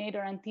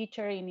Coordinator and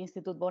teacher in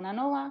Institute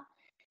Bonanova.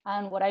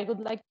 And what I would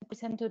like to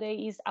present today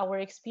is our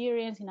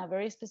experience in a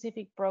very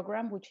specific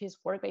program, which is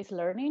work-based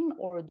learning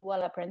or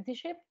dual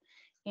apprenticeship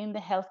in the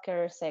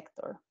healthcare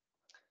sector.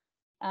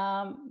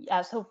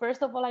 So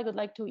first of all, I would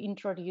like to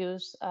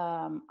introduce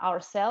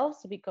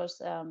ourselves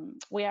because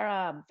we are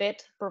a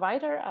vet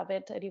provider, a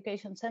vet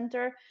education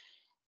center,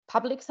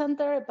 public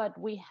center, but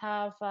we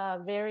have a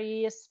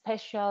very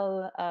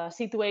special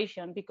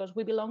situation because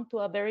we belong to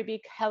a very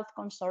big health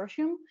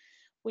consortium,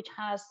 which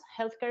has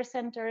healthcare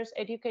centers,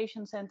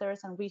 education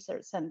centers, and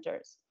research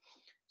centers.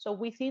 So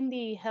within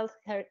the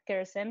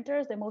healthcare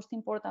centers, the most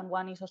important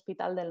one is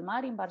Hospital del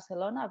Mar in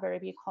Barcelona, a very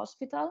big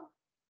hospital.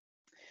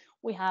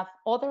 We have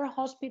other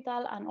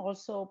hospital and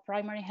also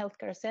primary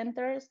healthcare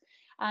centers.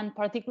 And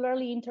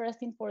particularly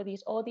interesting for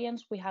this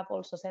audience, we have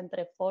also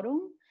Centre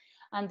Forum,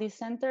 And this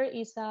center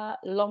is a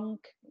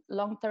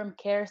long-term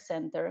care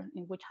center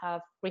in which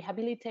have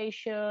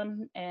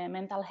rehabilitation,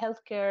 mental health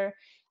care,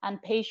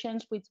 and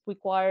patients which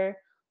require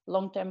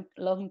long-term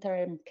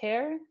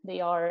care.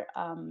 They are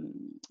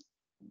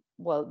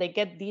well, they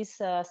get this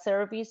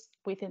service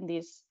within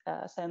this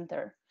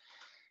center.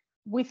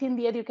 Within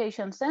the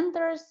education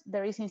centers,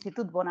 there is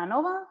Institut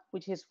Bonanova,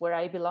 which is where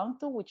I belong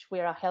to, which we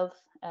are a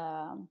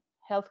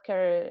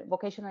healthcare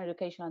vocational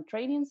education and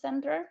training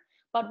center.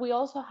 But we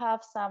also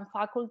have some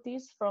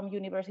faculties from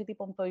University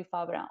Pompeu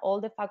Fabra,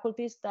 all the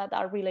faculties that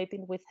are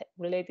related with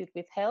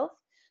health,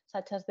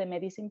 such as the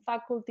medicine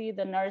faculty,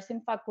 the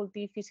nursing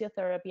faculty,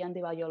 physiotherapy, and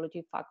the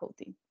biology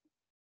faculty.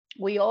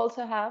 We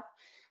also have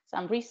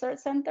some research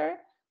center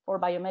for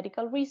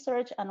biomedical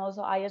research, and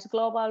also IS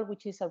Global,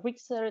 which is a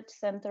research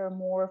center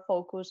more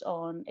focused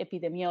on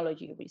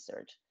epidemiology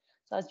research.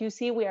 So as you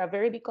see, we are a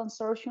very big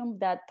consortium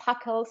that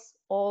tackles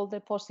all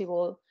the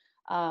possible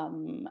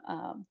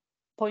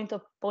point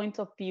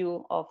of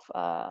view of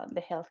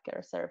the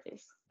healthcare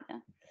service. Yeah.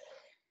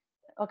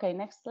 Okay,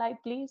 next slide,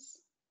 please.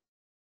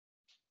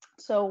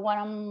 So what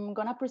I'm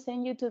gonna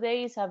present you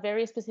today is a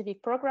very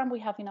specific program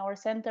we have in our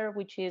center,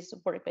 which is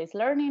work-based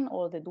learning,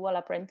 or the dual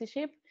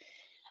apprenticeship.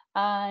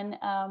 And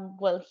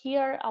well,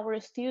 here our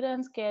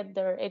students get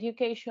their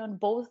education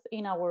both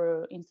in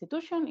our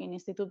institution, in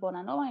Institut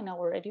Bonanova, in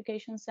our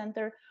education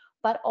center,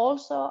 but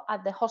also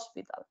at the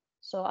hospital,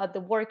 so at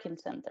the working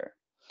center.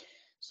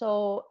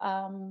 So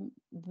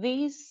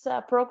this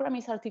program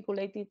is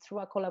articulated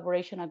through a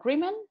collaboration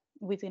agreement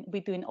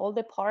between all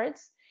the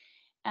parts.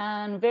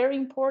 And very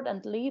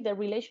importantly, the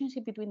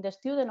relationship between the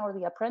student or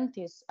the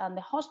apprentice and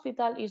the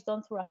hospital is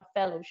done through a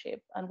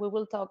fellowship. And we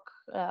will talk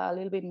a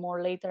little bit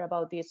more later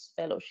about this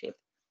fellowship.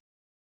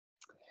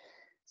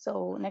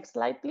 So next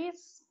slide,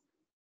 please.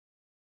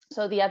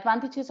 So the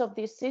advantages of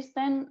this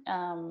system,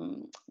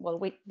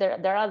 well,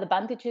 there are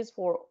advantages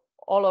for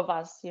all of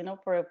us, you know,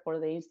 for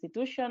the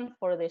institution,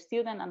 for the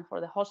student, and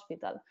for the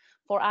hospital.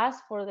 For us,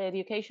 for the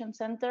education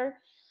center,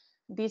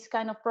 these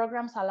kind of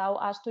programs allow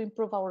us to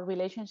improve our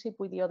relationship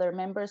with the other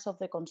members of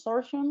the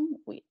consortium.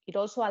 It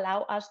also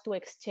allows us to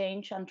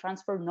exchange and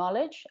transfer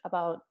knowledge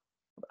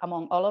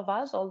among all of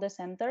us, all the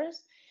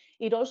centers.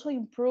 It also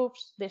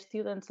improves the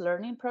students'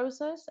 learning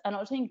process and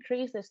also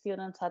increases the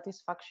student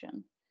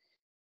satisfaction.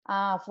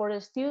 For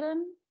the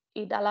student,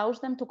 it allows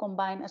them to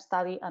combine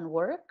study and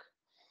work.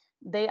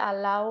 It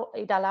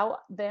allows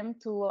them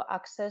to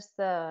access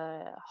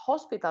the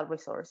hospital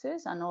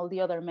resources and all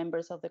the other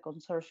members of the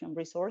consortium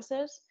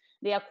resources.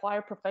 They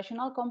acquire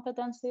professional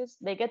competencies.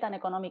 They get an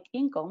economic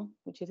income,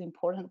 which is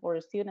important for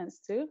students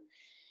too.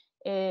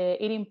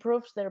 It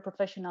improves their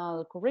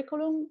professional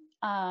curriculum,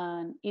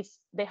 and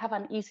they have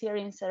an easier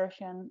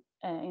insertion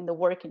in the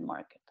working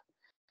market.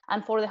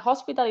 And for the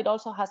hospital, it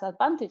also has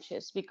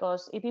advantages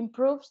because it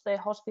improves the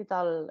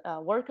hospital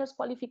workers'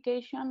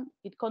 qualification.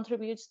 It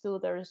contributes to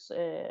their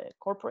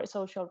corporate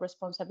social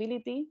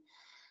responsibility.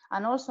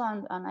 And also,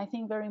 and I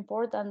think very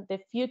important, the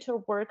future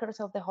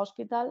workers of the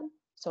hospital,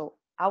 so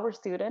our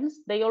students,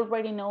 they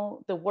already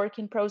know the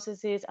working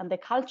processes and the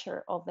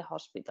culture of the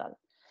hospital.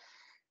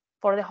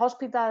 For the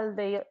hospital,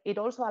 it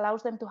also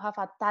allows them to have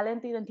a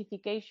talent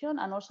identification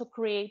and also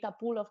create a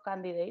pool of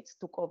candidates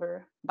to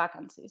cover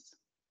vacancies.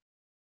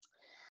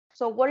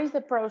 So what is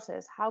the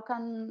process? How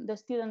can the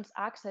students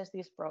access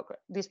this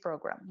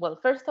program? Well,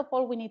 first of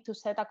all, we need to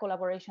set a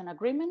collaboration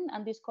agreement,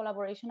 and this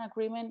collaboration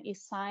agreement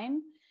is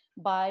signed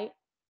by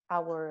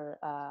our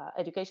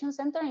education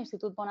center,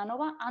 Institut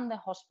Bonanova, and the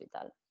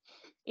hospital.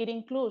 It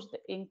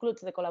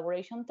includes the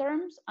collaboration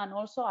terms and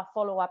also a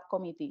follow-up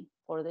committee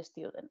for the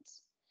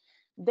students.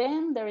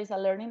 Then there is a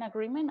learning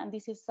agreement, and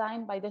this is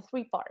signed by the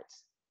three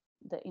parts: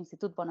 the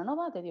Institut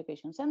Bonanova, the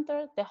education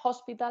center, the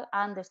hospital,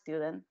 and the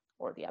student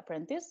or the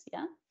apprentice.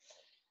 Yeah.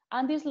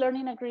 And this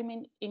learning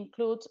agreement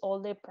includes all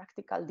the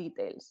practical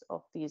details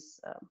of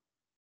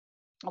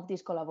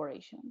this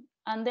collaboration.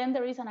 And then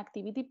there is an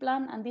activity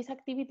plan, and this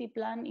activity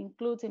plan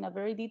includes in a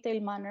very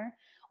detailed manner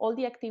all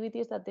the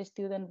activities that the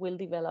student will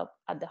develop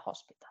at the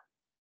hospital.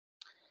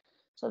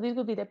 So this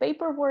would be the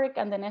paperwork,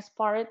 and the next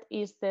part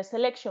is the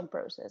selection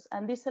process.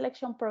 And this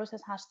selection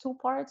process has two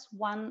parts,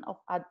 one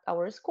at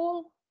our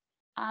school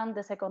and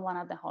the second one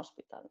at the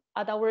hospital.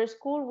 At our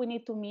school, we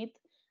need to meet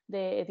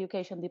the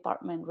education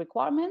department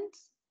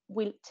requirements.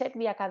 We'll check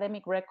the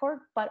academic record,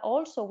 but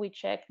also we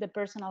check the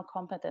personal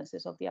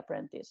competencies of the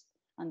apprentice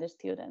and the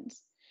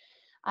students.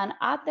 And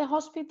at the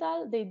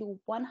hospital, they do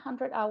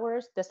 100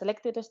 hours, the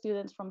selected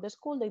students from the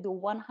school, they do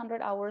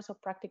 100 hours of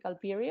practical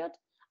period.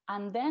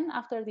 And then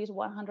after these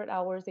 100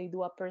 hours, they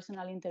do a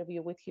personal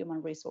interview with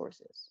human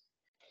resources.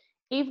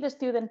 If the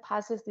student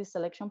passes this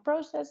selection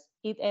process,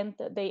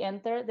 they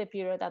enter the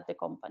period at the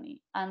company.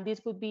 And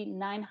this would be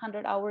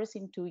 900 hours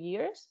in 2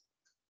 years.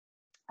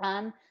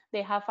 And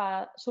they have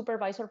a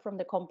supervisor from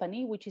the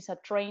company, which is a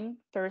trained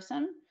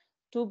person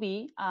to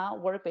be a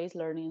work-based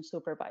learning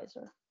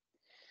supervisor.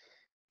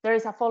 There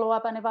is a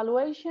follow-up and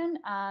evaluation,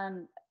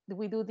 and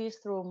we do this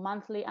through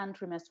monthly and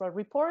trimestral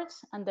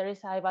reports, and there is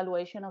an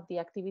evaluation of the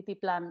activity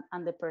plan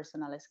and the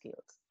personal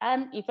skills.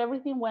 And if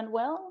everything went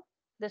well,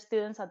 the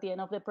students at the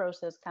end of the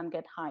process can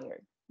get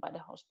hired by the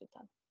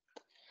hospital.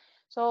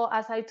 So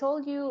as I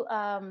told you,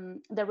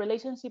 the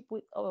relationship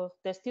of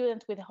the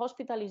students with the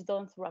hospital is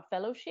done through a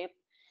fellowship.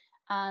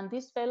 And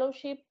this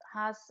fellowship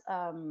has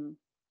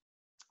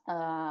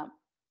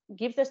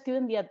gives the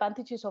student the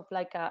advantages of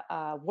like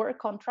a work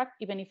contract,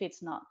 even if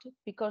it's not,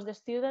 because the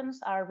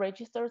students are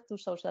registered to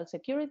Social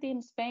Security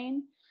in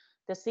Spain.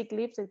 The sick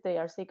leaves, if they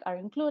are sick, are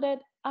included,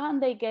 and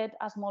they get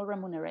a small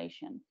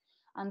remuneration.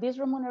 And this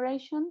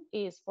remuneration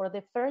is for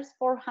the first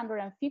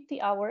 450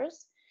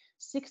 hours,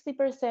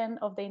 60%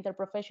 of the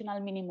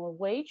interprofessional minimum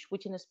wage,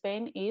 which in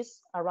Spain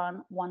is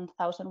around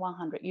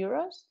 1,100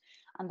 euros.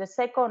 And the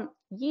second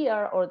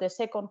year, or the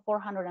second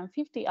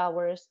 450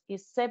 hours,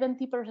 is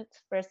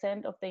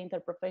 70% of the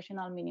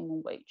interprofessional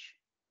minimum wage.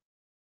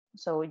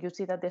 So you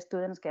see that the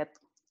students get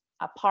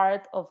a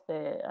part of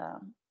the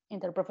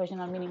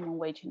interprofessional minimum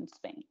wage in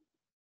Spain.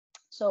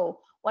 So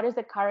what is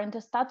the current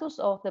status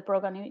of the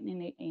program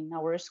in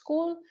our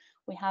school?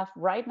 We have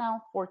right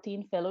now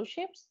 14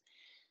 fellowships.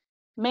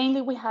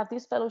 Mainly, we have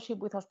this fellowship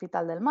with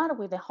Hospital del Mar,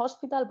 with the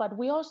hospital, but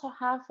we also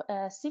have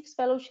 6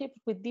 fellowships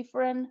with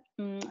different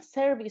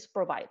service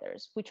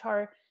providers, which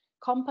are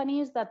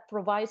companies that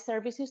provide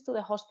services to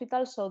the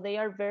hospital, so they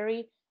are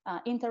very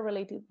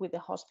interrelated with the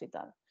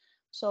hospital.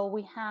 So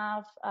we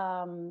have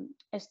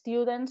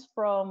students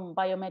from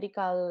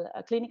biomedical,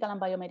 clinical and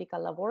biomedical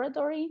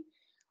laboratory,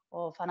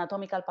 of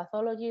anatomical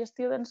pathology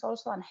students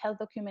also, and health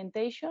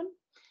documentation.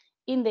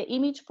 In the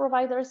image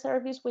provider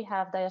service, we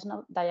have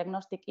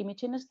diagnostic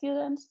imaging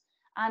students,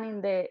 and in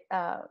the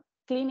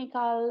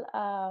clinical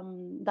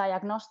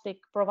diagnostic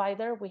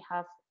provider, we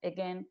have,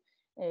 again,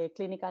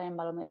 clinical and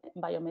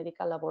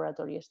biomedical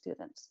laboratory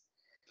students.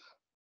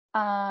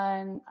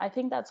 And I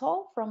think that's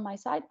all from my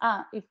side.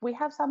 If we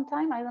have some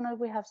time, I don't know if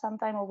we have some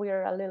time or we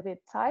are a little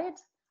bit tight.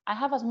 I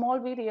have a small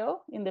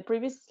video in the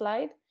previous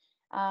slide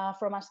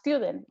from a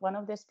student, one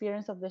of the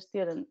experience of the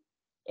student.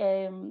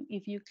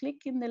 If you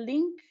click in the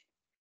link,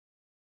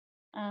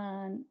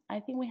 and I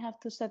think we have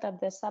to set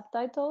up the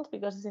subtitles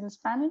because it's in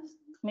Spanish.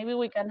 Maybe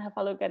we can have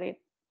a look at it.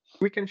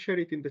 We can share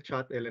it in the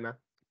chat, Elena.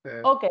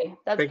 Okay,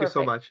 that's thank perfect. you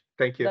so much.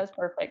 Thank you. That's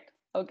perfect.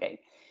 Okay.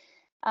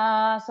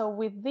 So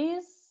with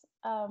this,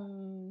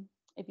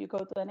 if you go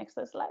to the next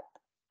slide,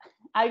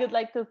 I would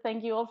like to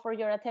thank you all for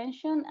your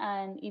attention.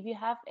 And if you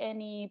have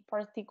any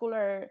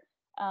particular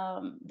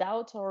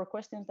doubts or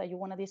questions that you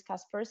want to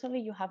discuss personally,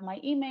 you have my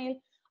email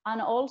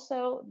and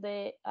also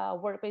the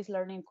work-based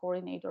learning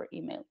coordinator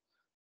email.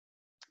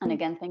 And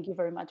again, thank you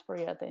very much for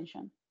your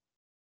attention.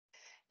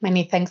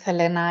 Many thanks,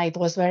 Elena. It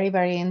was very,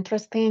 very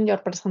interesting, your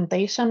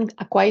presentation,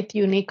 a quite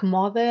unique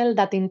model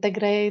that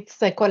integrates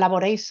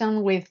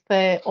collaboration with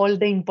all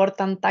the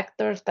important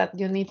actors that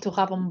you need to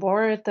have on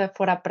board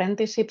for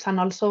apprenticeships and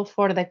also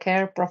for the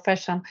care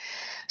profession.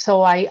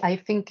 So I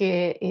think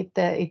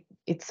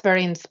it's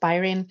very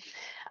inspiring.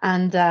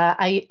 And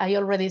I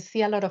already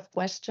see a lot of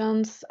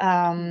questions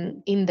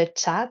in the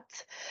chat.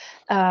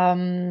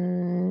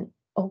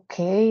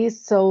 Okay,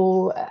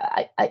 so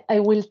I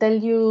will tell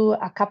you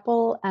a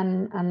couple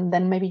and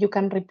then maybe you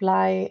can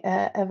reply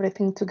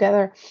everything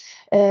together.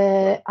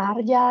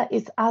 Arya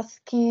is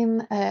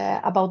asking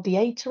about the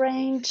age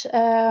range.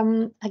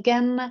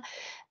 Again,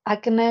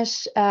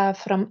 Agnes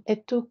from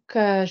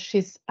ETUC,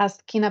 she's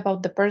asking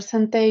about the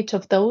percentage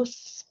of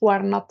those who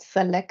are not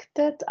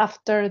selected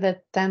after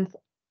the 10th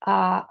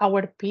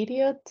hour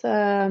period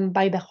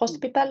by the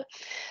hospital,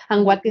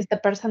 and what is the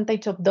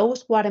percentage of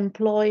those who are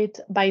employed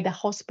by the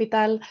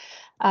hospital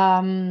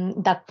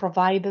that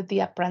provided the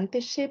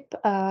apprenticeship.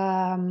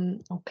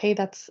 Okay,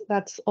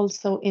 that's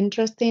also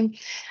interesting.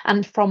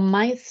 And from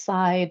my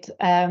side,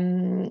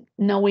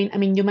 knowing, I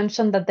mean, you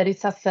mentioned that there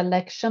is a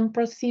selection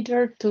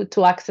procedure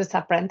to access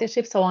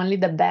apprenticeship, so only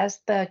the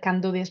best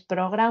can do this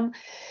program.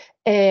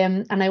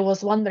 And I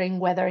was wondering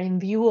whether, in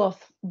view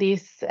of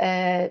these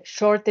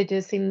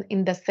shortages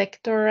in the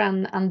sector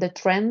and the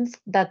trends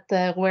that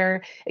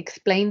were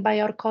explained by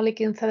our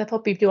colleague in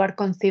CEDEFOP, if you are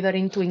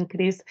considering to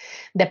increase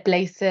the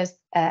places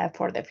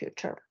for the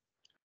future.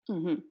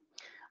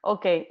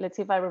 Okay, let's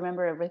see if I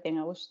remember everything.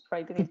 I was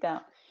writing it down.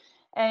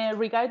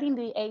 Regarding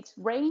the age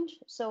range,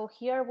 so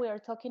here we are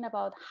talking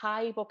about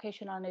high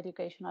vocational and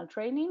educational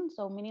training,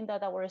 so meaning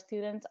that our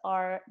students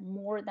are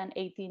more than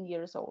 18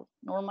 years old.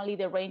 Normally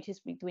the range is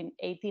between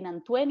 18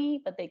 and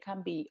 20, but they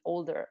can be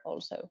older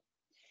also.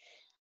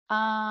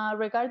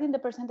 Regarding the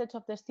percentage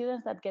of the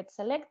students that get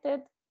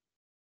selected,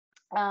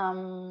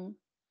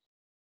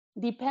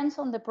 depends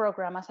on the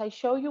program. As I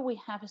show you, we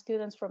have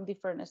students from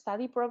different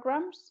study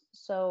programs.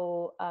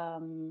 So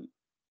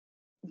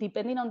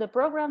depending on the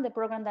program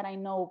that I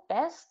know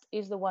best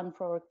is the one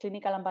for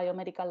clinical and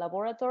biomedical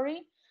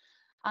laboratory.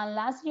 And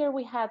last year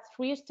we had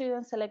 3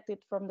 students selected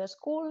from the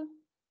school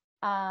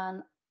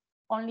and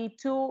only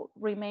 2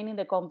 remain in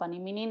the company,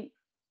 meaning,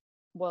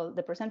 well,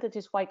 the percentage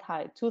is quite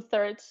high.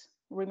 2/3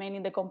 remain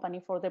in the company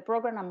for the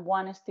program and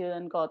 1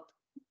 student got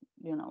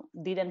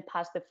didn't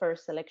pass the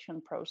first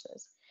selection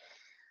process.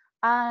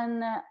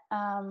 And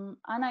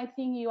I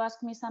think you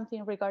asked me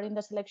something regarding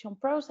the selection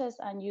process,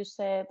 and you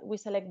said we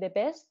select the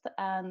best,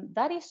 and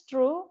that is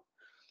true,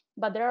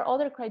 but there are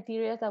other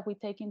criteria that we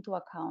take into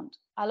account.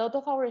 A lot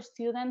of our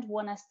students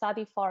want to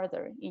study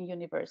further in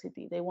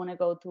university. They want to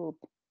go to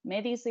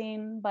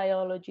medicine,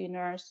 biology,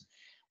 nurse,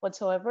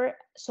 whatsoever.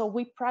 So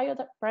we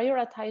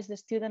prioritize the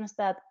students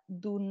that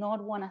do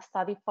not want to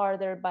study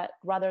further, but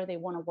rather they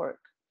want to work.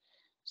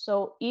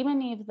 So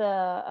even if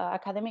the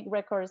academic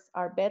records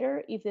are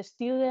better, if the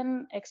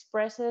student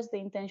expresses the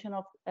intention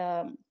of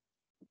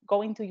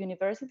going to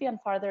university and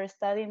further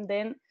studying,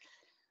 then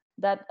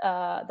that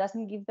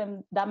doesn't give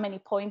them that many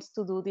points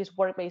to do this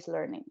work-based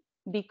learning.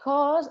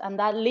 Because, and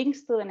that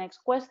links to the next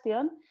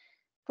question,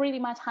 pretty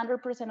much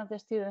 100% of the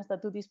students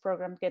that do this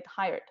program get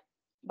hired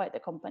by the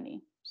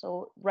company.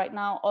 So right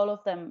now, all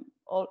of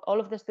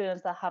the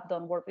students that have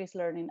done work-based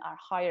learning are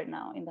hired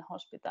now in the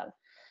hospital.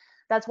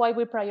 That's why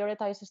we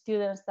prioritize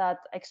students that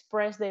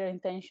express their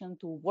intention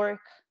to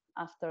work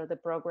after the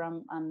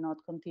program and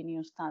not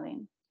continue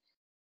studying.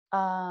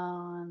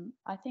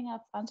 I think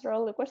I've answered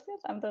all the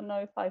questions. I don't know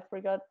if I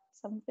forgot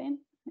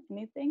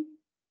anything.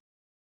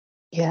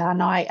 Yeah,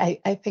 no,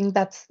 I think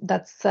that's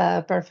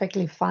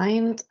perfectly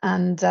fine.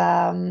 And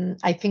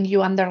I think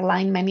you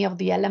underline many of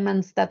the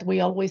elements that we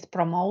always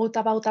promote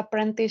about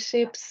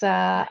apprenticeships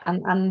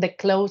and the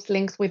close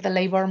links with the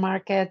labor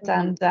market,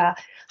 and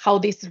how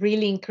this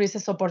really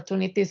increases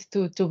opportunities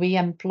to be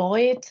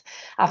employed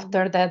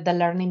after the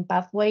learning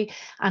pathway.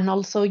 And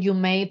also you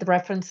made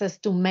references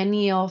to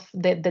many of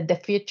the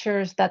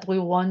features that we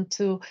want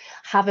to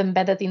have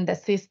embedded in the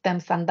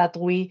systems and that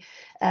we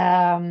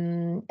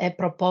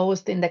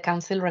proposed in the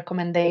Council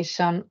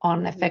recommendation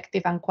on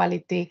effective and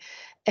quality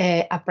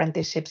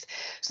apprenticeships.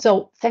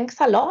 So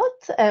thanks a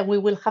lot. We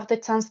will have the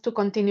chance to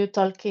continue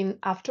talking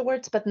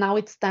afterwards, but now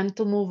it's time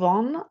to move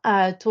on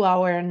to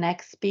our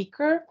next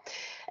speaker.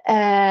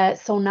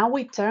 So now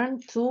we turn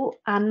to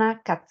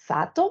Anna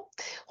Cazzato,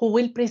 who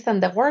will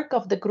present the work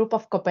of the group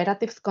of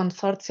cooperatives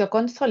Consorzio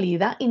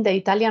Consolida in the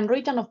Italian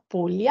region of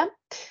Puglia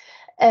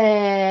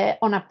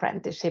on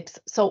apprenticeships.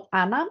 So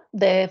Anna,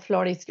 the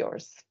floor is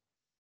yours.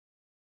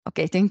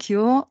 Okay, thank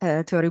you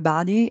to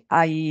everybody.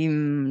 I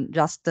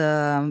just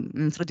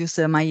introduce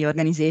my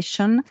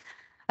organization.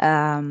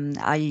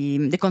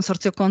 The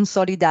Consorzio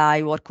Consolida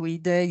I work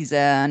with is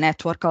a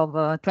network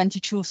of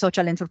 22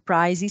 social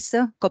enterprises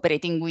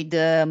cooperating with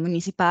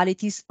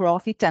municipalities,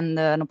 profit and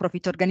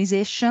non-profit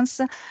organizations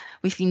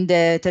within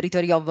the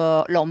territory of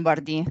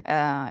Lombardy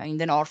in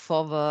the north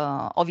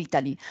of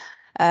Italy.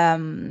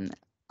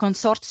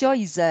 Consorzio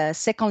is a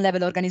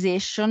second-level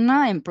organization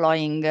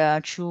employing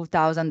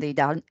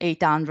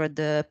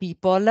 2,800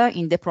 people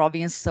in the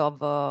province of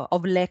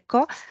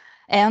Lecco,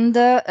 and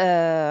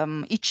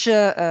each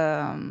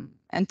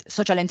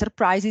social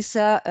enterprises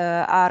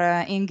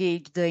are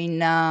engaged in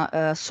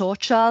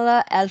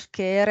social,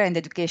 healthcare, and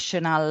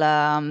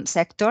educational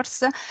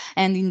sectors,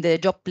 and in the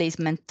job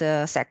placement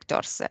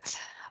sectors.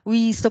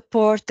 We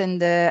support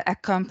and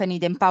accompany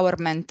the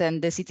empowerment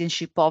and the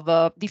citizenship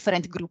of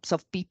different groups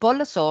of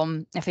people,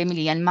 so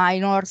family and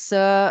minors,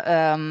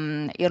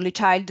 early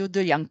childhood,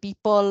 young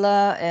people,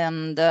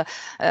 and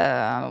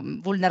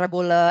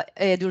vulnerable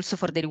adults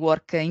for their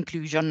work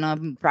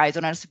inclusion,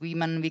 prisoners,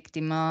 women,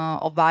 victims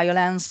of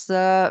violence,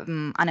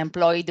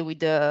 unemployed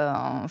with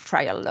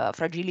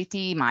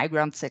fragility,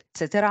 migrants,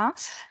 etc.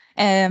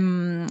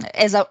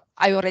 As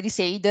I already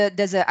said,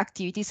 these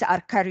activities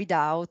are carried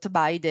out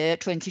by the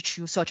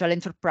 22 social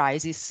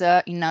enterprises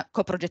in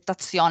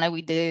coprogettazione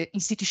with the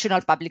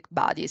institutional public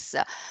bodies.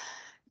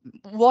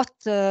 What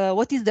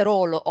is the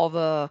role of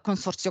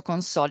Consorzio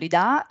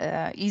Consolida?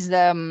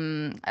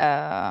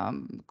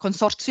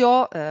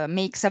 Consorzio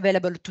makes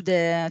available to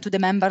the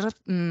members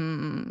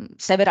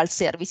several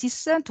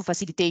services to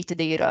facilitate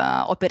their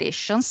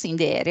operations in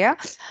the area.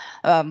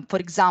 For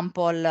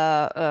example,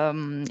 as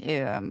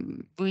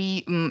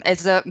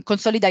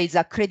Consolida is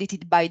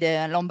accredited by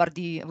the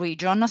Lombardy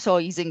region, so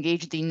is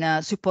engaged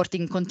in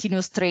supporting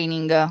continuous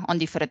training on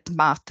different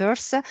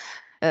matters.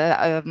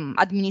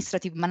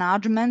 Administrative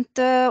management.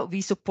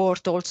 We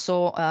support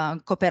also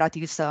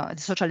cooperatives,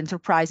 the social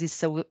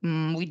enterprises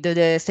with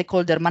the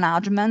stakeholder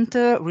management,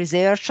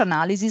 research,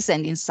 analysis,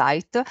 and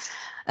insight.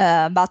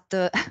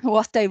 But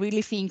what I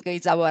really think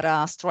is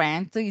our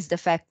strength is the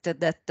fact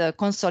that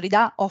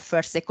Consolida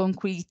offers a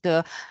concrete,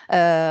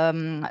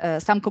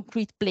 some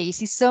concrete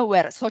places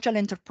where social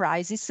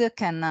enterprises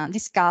can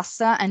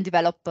discuss and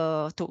develop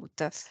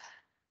thought.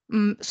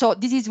 So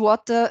this is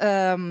what this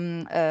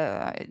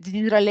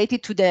is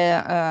related to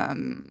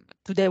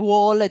the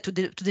wall, to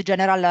the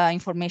general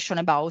information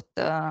about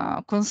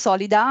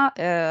Consolida,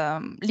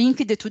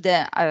 linked to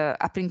the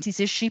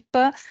apprenticeship.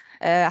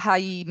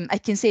 I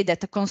can say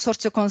that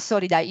Consorzio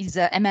Consolida is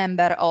a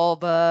member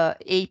of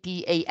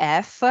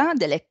EAfA,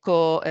 the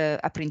Lecco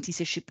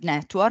Apprenticeship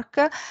Network.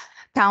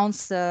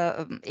 counts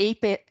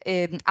APAF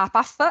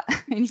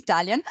in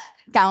Italian,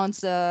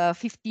 counts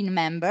 15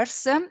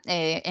 members,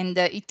 and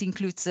it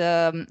includes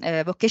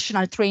a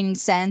vocational training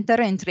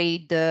center and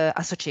trade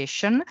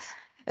association.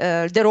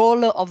 The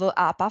role of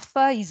APAF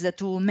is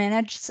to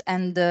manage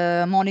and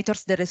monitor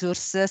the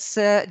resources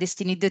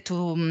destined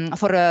to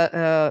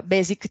for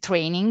basic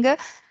training.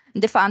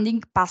 The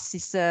funding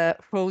passes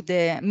through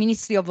the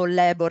Ministry of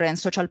Labour and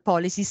Social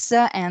Policies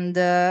and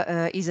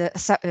is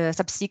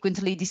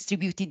subsequently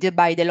distributed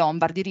by the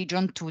Lombardy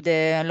region to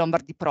the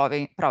Lombardy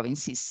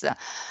provinces.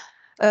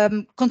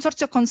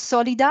 Consorzio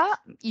Consolida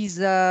is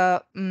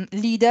a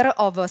leader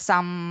of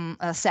some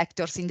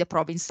sectors in the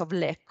province of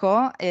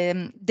Lecco.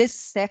 These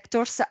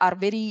sectors are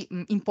very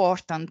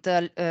important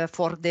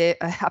for the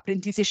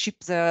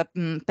apprenticeships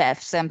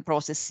paths and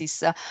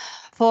processes.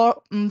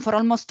 For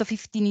almost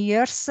 15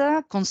 years,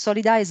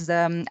 Consolida has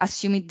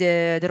assumed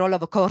the role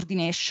of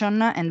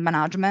coordination and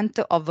management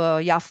of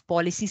EAF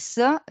policies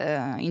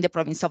in the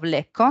province of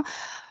Lecco,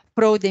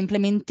 through the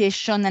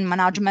implementation and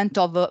management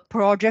of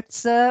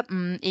projects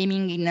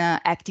aiming in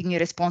acting in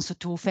response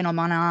to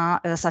phenomena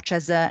such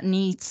as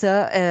needs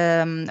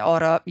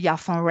or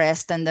EAF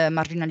unrest and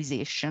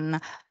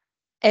marginalization.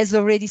 As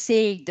already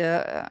said,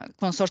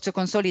 Consorzio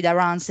Consolida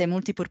runs a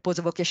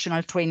multi-purpose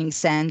vocational training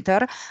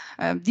center.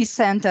 This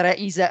center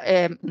is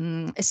a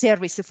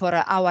service for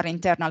our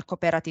internal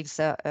cooperatives,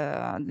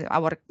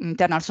 our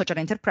internal social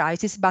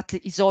enterprises, but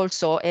is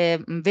also a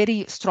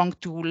very strong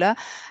tool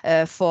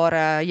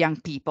for young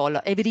people.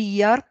 Every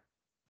year,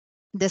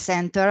 the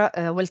center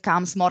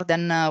welcomes more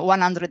than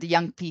 100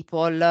 young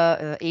people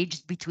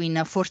aged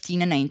between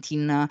 14 and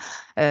 19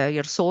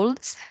 years old.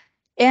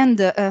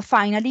 And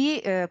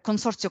finally,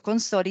 Consorzio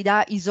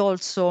Consolida is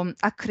also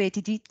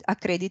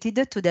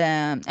accredited to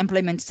the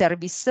employment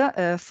service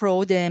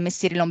through the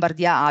Mestieri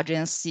Lombardia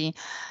agency.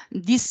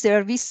 This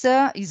service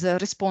is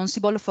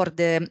responsible for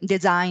the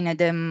design and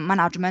the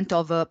management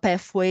of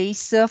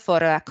pathways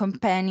for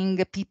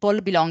accompanying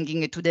people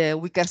belonging to the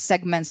weaker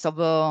segments of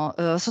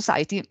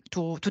society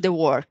to the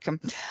work.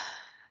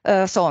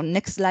 So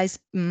next slide,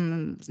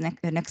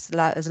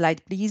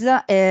 please.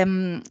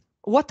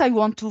 What I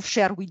want to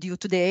share with you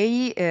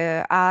today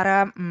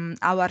are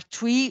our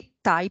three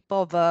type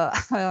of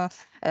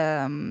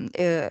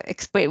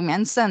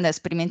experiments and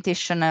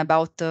experimentation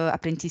about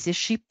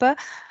apprenticeship.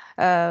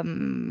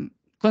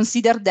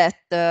 Consider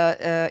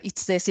that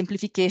it's a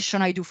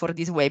simplification I do for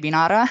this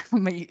webinar.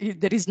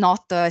 There is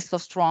not so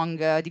strong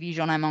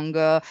division among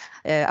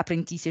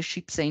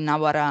apprenticeships in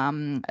our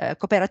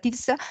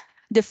cooperatives.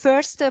 The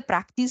first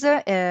practice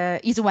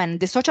is when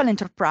the social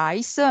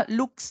enterprise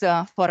looks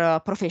for a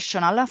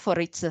professional for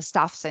its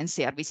staffs and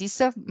services,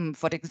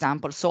 for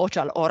example,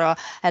 social or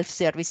health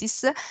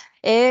services.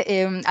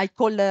 I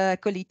call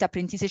it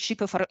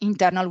apprenticeship for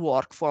internal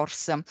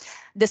workforce.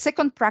 The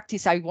second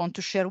practice I want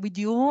to share with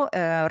you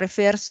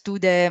refers to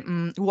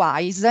the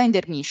WISE and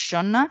their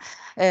mission.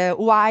 The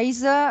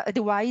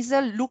WISE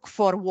look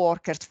for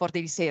workers for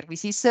their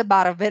services,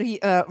 but are very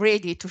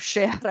ready to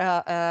share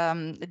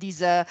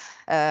these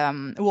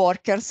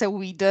workers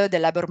with the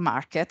labor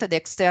market, the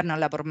external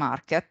labor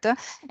market.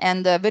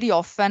 And very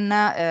often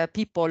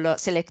people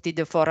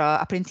selected for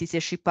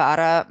apprenticeship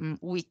are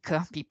weak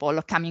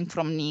people coming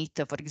from need,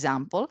 for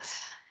example.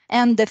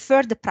 And the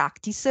third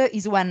practice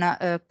is when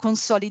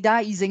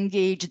Consolida is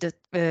engaged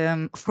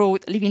through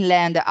Living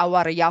Land,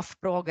 our EAF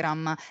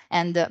program,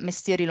 and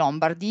Mestieri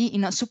Lombardy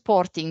in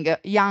supporting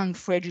young,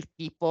 fragile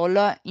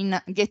people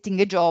in getting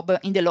a job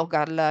in the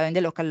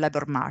local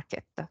labor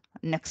market.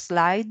 Next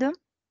slide.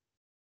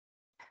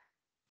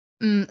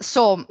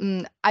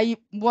 I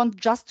want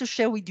just to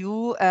share with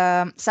you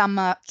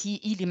some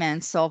key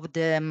elements of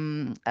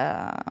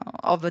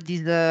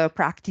these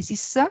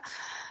practices.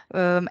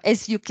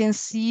 As you can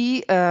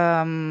see,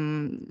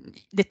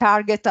 the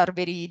targets are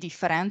very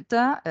different.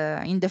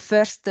 In the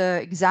first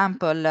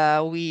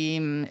example, we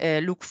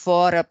look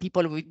for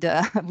people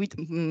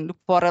look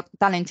for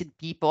talented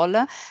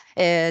people.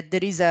 There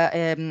is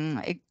a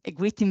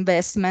great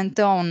investment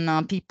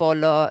on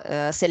people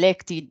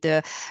selected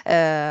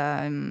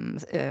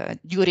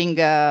during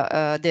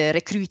the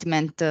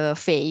recruitment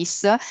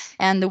phase.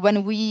 And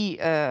when we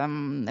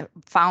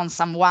found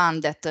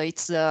someone that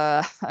it's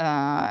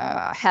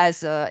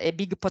has a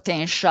big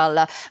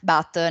potential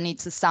but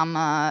needs some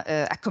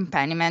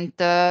accompaniment,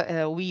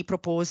 we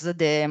propose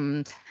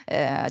the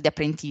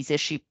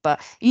apprenticeship.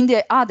 In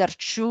the other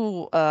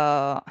two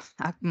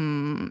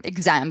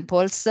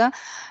examples,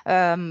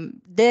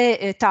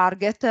 the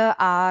target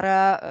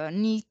are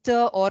neat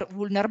or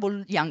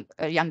vulnerable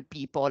young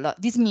people.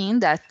 This means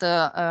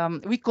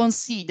that we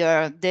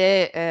consider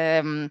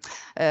the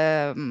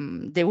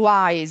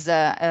WISE,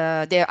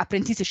 the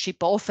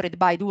apprenticeship offered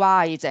by the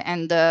WISE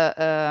and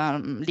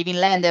Living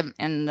Land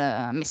and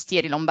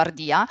Mestieri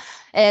Lombardia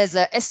as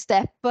a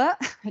step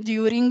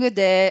during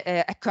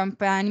the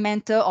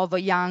accompaniment of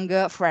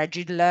young,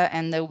 fragile,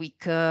 and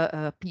weak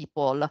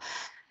people.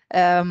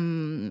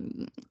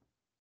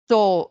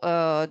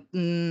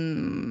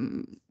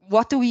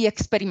 what we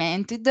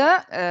experimented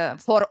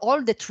for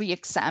all the 3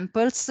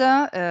 examples,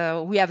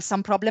 we have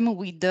some problem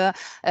with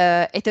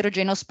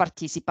heterogeneous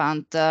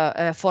participant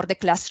for the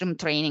classroom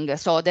training.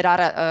 So there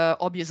are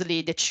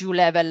obviously the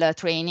 2-level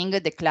training,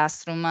 the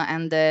classroom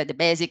and the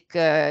basic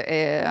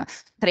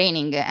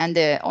training and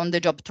the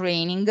on-the-job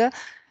training.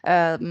 We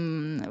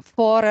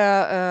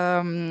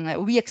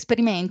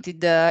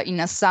experimented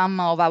in some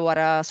of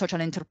our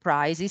social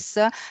enterprises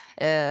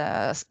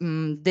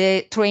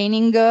the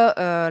training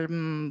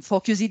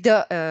focused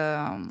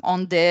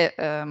on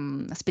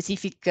the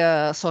specific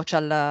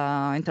social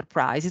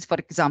enterprises, for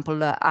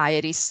example,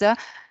 Iris.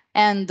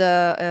 And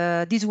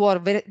this was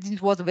very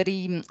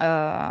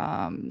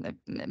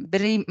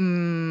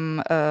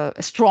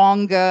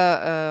strong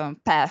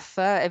path,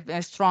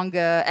 strong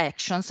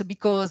actions,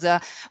 because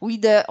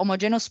with the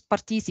homogeneous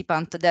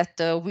participant that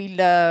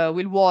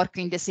will work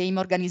in the same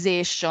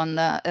organization,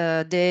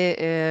 the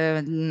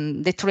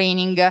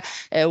training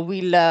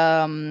will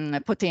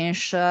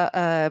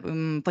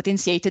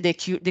potentiate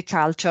the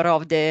culture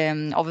of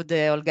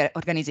the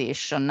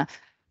organization.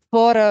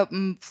 For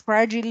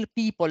fragile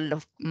people,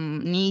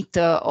 NEET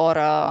or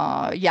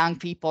young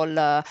people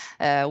that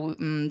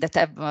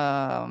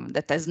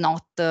has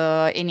not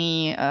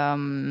any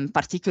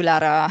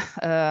particular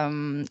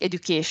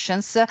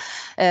educations,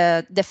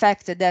 the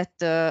fact that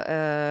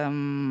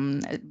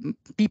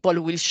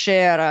people will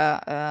share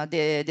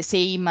the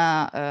same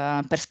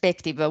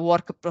perspective,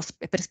 work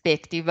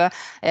perspective,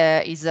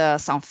 is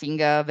something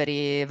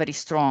very, very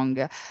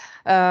strong.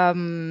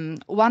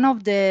 One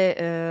of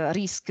the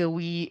risks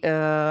we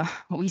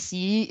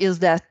see is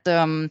that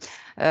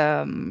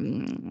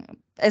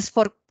as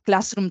for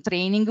classroom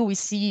training, we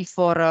see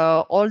for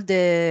all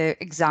the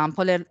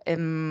example,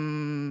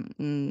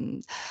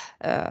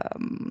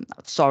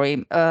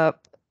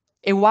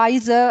 a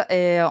WISE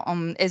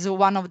as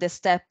one of the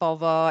step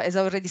of, as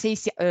I already say,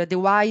 the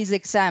WISE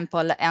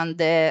example and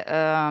the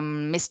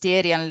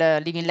Mysterian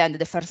Living Land,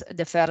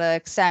 the FAIR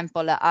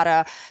example,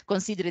 are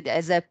considered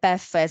as a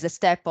path, as a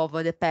step of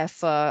the path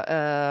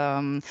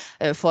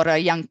for a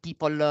young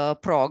people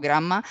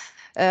program.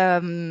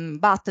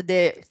 But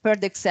the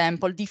third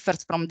example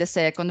differs from the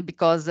second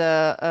because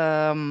here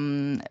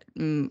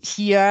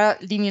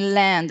Living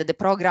Land, the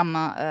program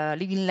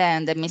Living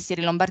Land and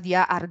Mestieri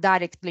Lombardia are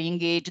directly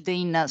engaged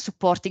in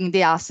supporting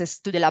the access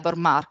to the labor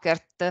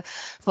market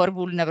for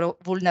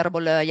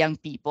vulnerable young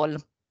people.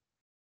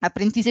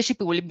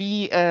 Apprenticeship will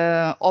be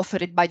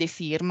offered by the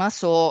firm,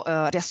 so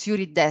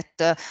reassured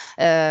that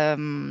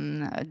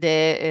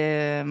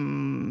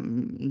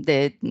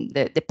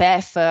the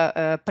path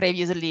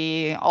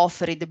previously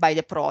offered by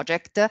the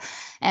project,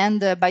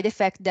 and by the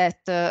fact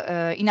that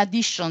in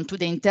addition to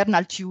the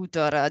internal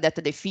tutor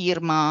that the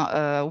firm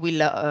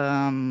will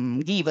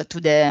give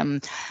to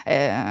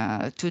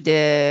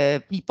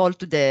the people,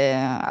 to the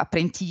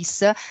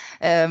apprentice,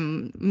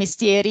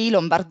 Mestieri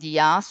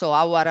Lombardia, so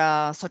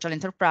our social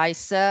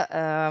enterprise,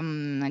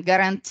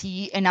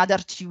 guarantee another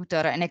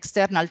tutor, an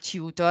external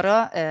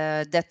tutor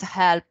that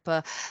help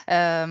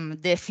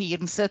the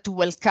firms to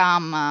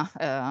welcome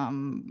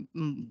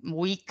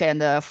weak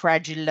and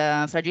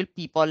fragile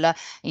people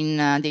in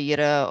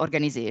their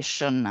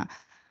organization.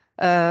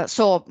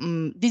 So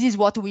this is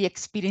what we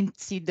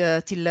experienced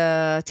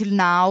till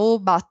now,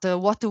 but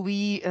what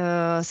we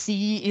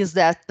see is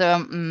that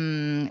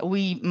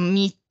we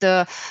meet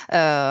a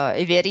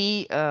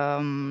very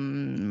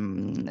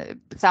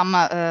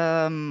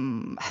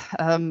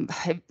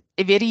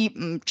a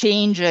very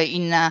change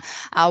in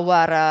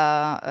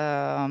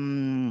our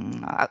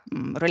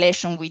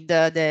relation with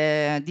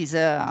this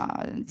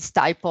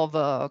type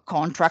of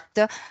contract.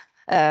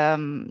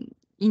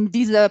 In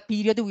this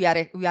period, we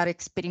are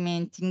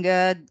experimenting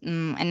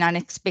an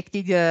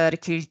unexpected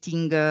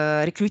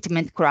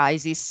recruitment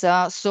crisis.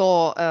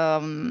 So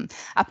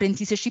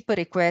apprenticeship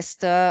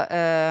requests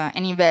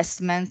an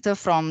investment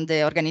from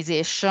the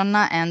organization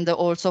and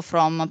also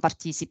from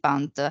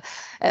participants.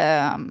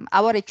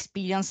 Our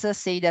experience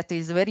say that it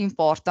is very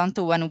important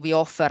when we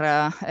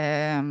offer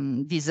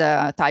this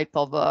type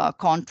of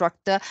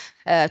contract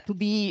to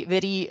be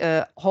very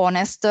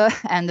honest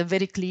and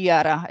very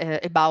clear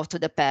about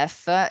the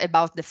path,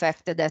 about the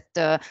fact that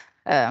the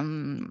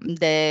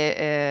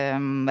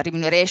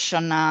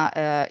remuneration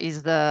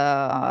is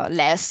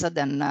less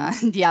than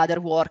the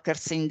other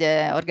workers in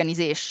the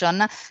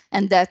organization,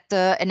 and that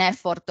an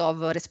effort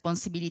of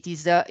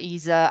responsibilities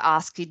is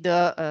asked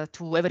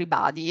to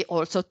everybody,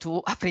 also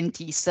to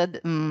apprentice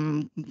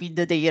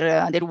with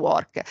their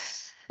work.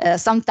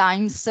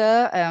 Sometimes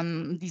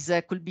this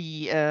could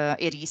be a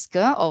risk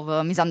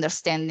of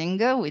misunderstanding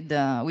with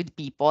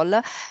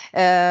people,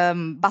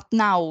 but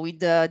now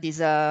with this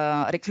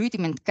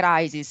recruitment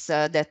crisis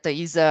that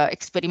is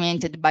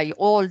experimented by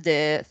all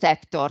the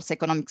sectors,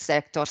 economic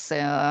sectors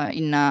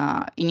in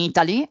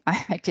Italy,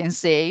 I can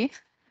say.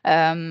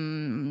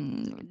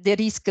 The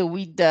risk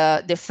with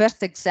the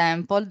first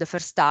example, the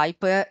first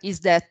type, is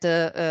that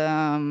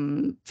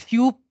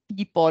few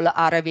people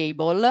are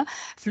available,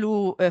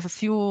 few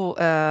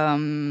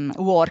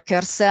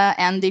workers,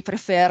 and they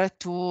prefer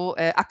to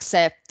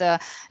accept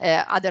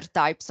other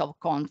types of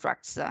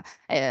contracts.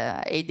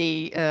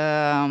 They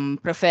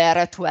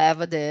prefer to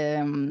have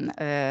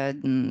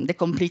the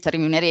complete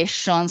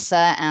remunerations,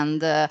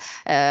 and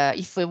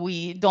if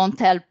we don't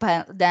help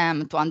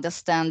them to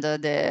understand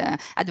the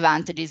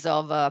advantages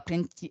of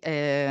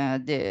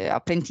the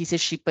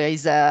apprenticeship,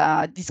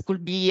 this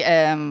could be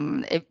a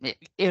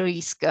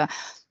risk.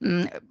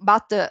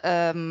 But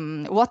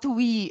what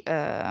we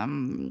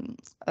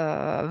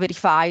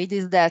verified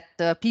is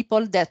that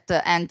people that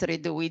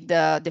entered with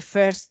the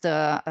first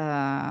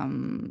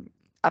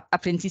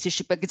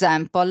apprenticeship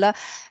example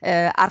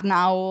are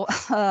now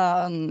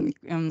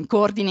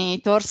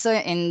coordinators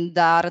and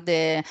are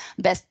the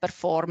best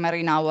performer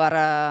in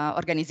our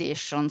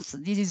organizations.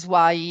 This is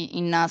why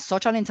in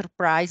social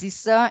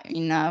enterprises,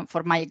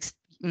 for my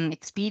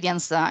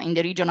experience in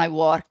the region I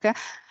work,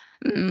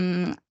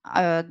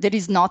 there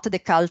is not the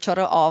culture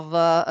of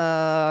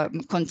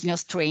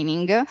continuous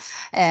training,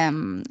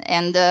 and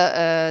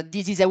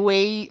this is a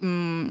way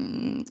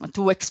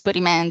to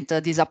experiment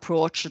this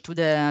approach to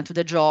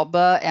the job,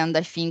 and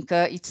I think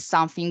it's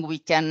something we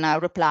can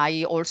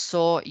apply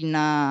also in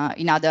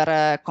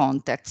other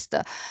contexts.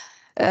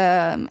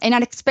 An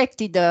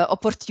unexpected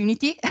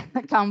opportunity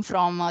come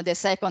from the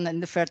second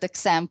and the third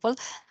example.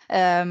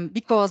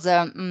 Because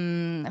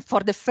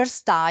for the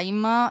first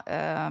time,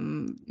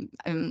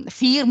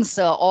 firms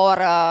or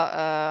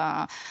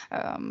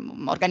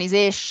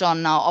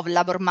organization of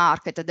labor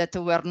market that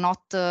were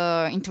not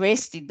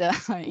interested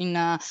in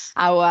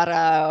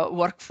our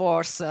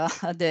workforce,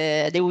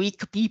 the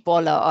weak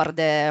people or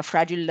the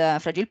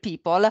fragile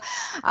people,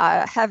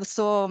 are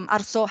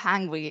so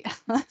hungry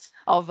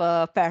of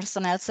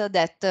personnel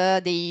that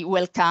they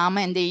welcome,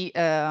 and they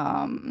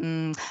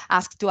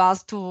ask to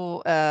us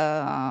to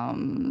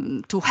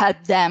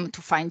help them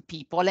to find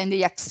people, and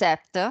they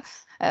accept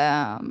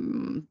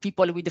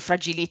people with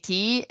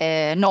fragility,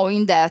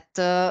 knowing that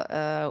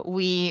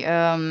we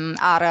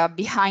are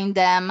behind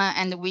them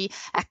and we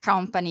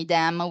accompany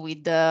them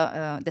with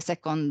the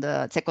second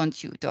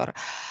tutor.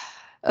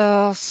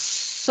 Let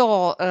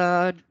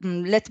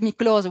me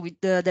close with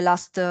the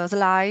last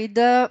slide.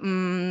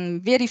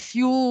 Very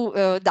few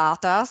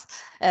data.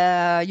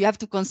 You have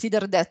to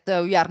consider that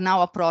we are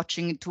now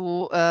approaching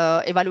to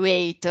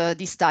evaluate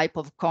this type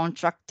of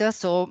contract.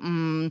 So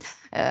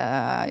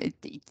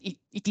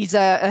it is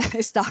a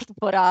start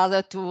for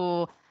us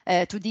to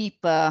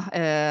deep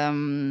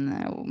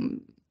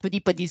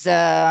this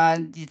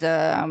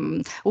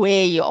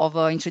way of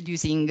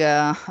introducing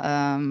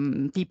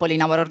people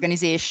in our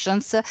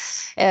organizations.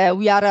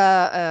 We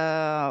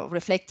are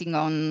reflecting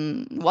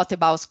on what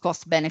about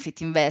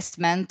cost-benefit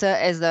investment.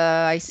 As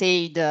I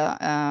said,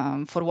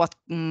 for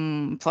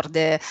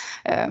the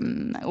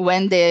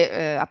when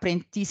the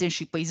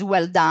apprenticeship is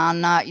well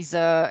done, is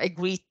a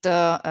great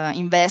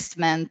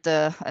investment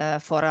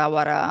for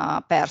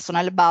our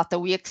personnel. But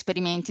we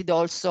experimented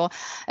also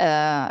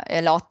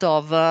a lot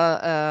of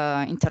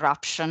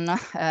interruption.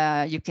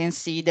 You can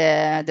see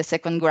the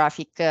second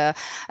graphic,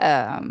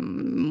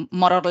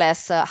 more or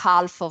less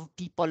half of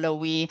people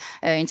we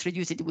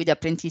introduced with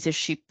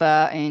apprenticeship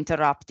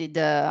interrupted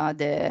the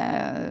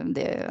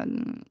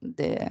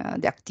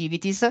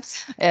activities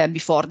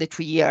before the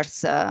 3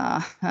 years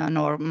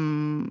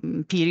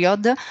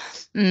period.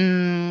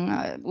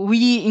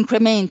 We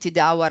incremented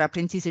our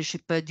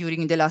apprenticeship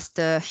during the last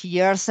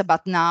years,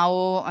 but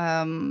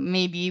now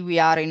maybe we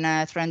are in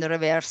a trend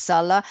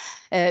reversal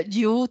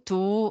due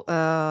to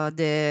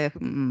the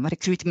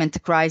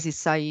recruitment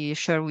crisis I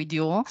share with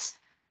you.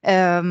 We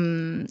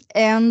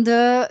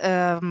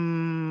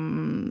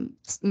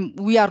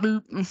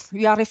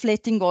are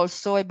reflecting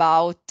also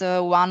about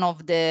one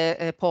of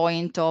the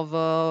point of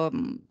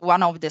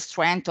one of the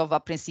strength of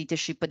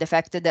apprenticeship, the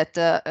fact that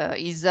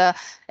is a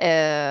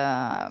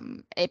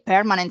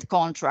permanent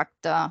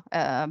contract,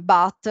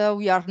 but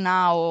we are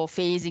now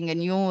facing a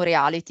new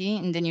reality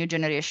in the new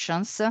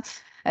generations.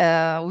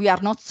 We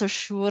are not so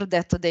sure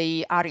that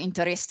they are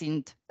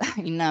interested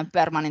in a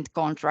permanent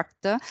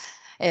contract.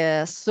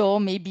 So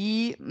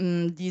maybe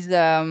this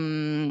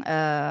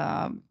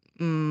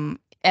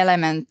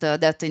element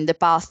that in the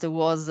past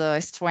was a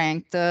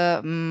strength,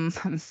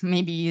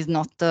 maybe is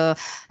not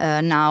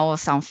now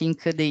something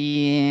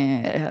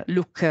they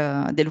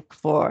look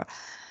for.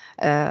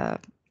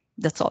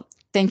 That's all.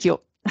 Thank you.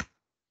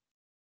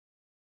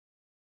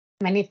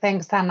 Many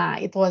thanks, Anna.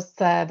 It was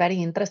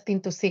very interesting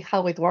to see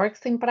how it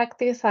works in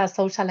practice as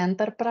social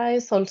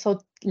enterprise, also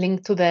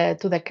linked to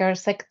the care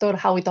sector,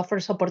 how it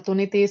offers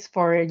opportunities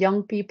for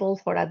young people,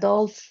 for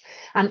adults,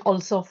 and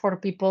also for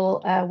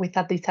people with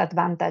a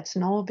disadvantage,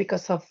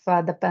 because of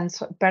the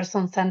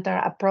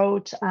person-centered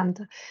approach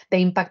and the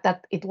impact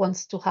that it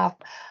wants to have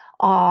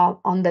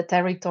on the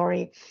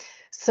territory.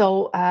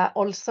 So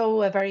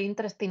also very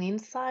interesting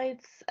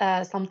insights,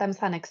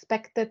 sometimes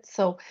unexpected.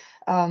 So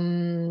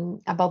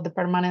about the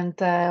permanent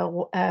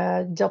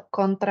job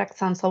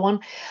contracts and so on.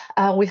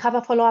 We have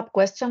a follow-up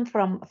question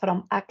from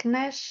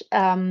Agnes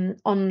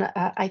on,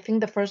 I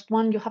think the first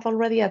one you have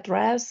already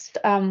addressed,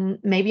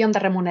 maybe on the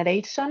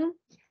remuneration.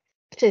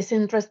 She's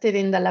interested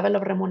in the level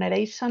of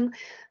remuneration,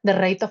 the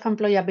rate of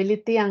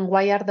employability, and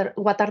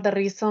what are the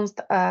reasons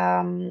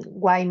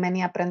why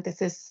many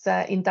apprentices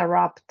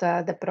interrupt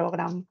the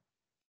program.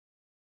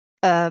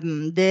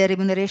 The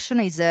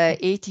remuneration is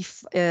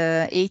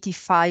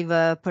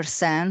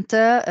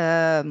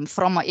 85%,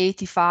 from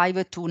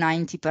 85 to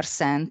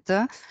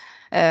 90%.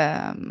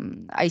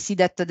 I see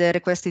that the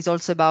request is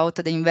also about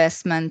the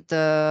investment,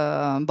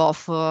 both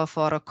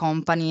for a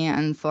company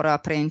and for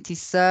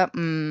apprentice.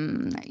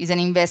 Is an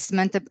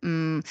investment.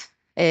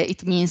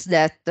 It means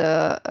that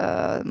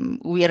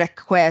we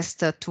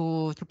request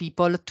to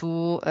people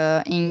to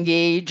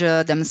engage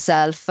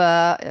themselves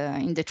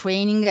in the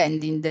training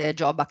and in the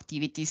job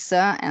activities.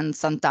 And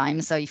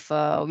sometimes, if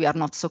we are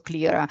not so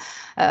clear,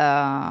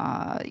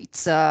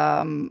 it's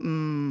a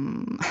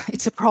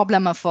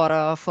problem for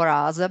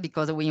us,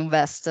 because we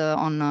invest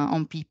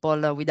on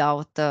people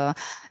without the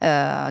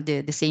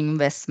same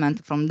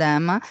investment from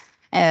them.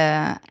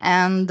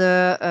 And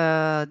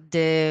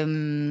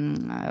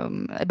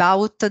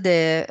about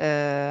the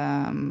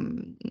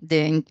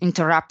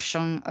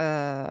interruption,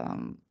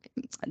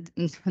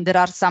 there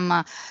are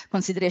some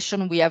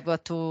consideration we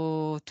have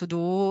to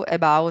do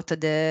about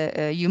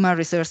the human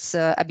resource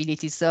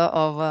abilities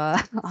of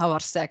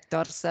our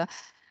sectors.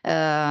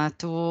 Of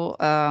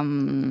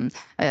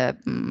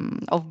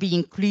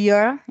being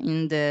clear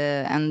in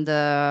the and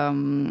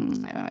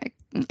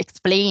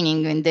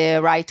explaining in the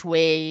right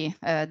way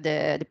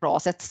the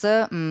process.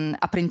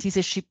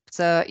 Apprenticeships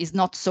is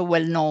not so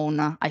well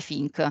known, I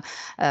think,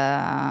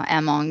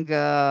 among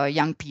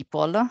young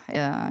people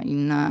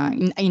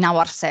in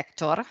our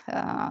sector,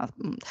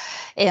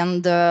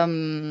 and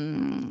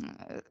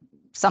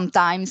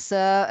sometimes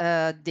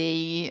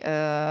they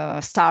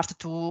start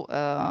to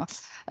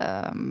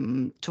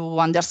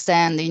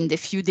understand in the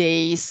few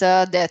days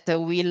that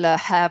we'll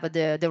have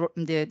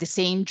the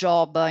same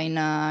job in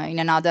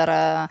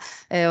another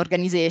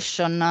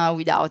organization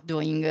without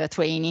doing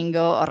training,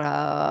 or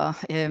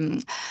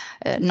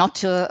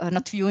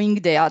not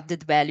viewing the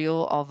added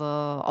value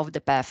of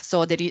the path.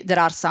 So there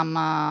are some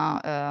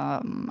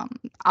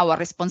our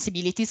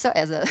responsibilities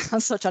as a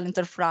social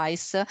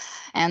enterprise,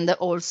 and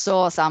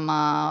also some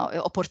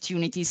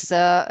opportunities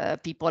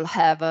people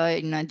have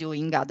in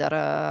doing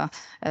other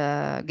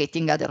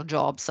getting other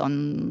jobs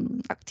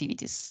on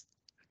activities.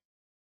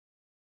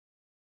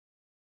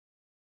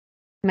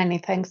 Many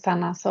thanks,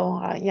 Anna.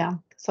 So yeah,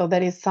 so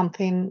there is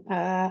something,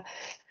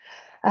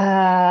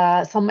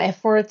 some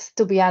efforts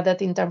to be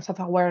added in terms of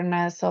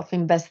awareness of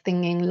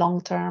investing in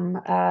long-term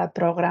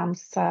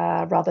programs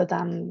rather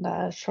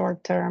than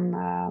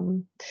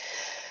short-term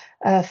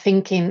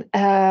thinking.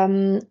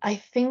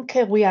 I think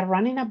we are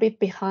running a bit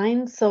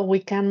behind, so we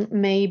can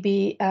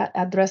maybe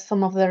address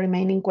some of the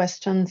remaining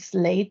questions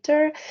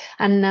later.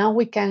 And now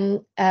we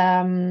can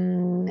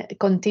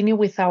continue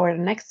with our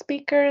next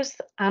speakers,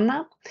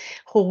 Anna,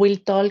 who will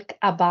talk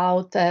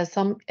about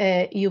some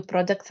EU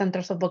project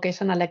centers of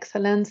vocational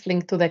excellence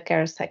linked to the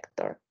care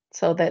sector.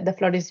 So the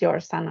floor is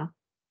yours, Anna.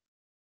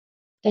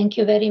 Thank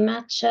you very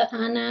much,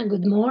 Anna.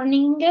 Good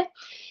morning.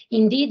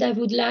 Indeed, I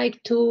would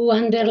like to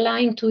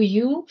underline to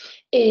you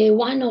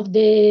one of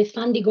the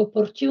funding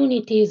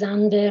opportunities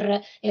under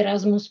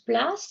Erasmus+,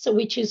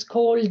 which is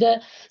called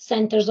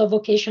Centers of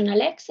Vocational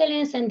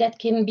Excellence, and that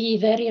can be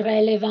very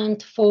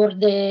relevant for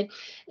the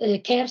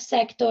care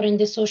sector and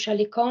the social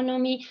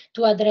economy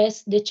to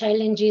address the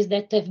challenges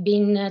that have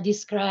been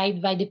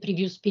described by the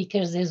previous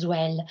speakers as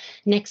well.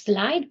 Next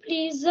slide,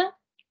 please.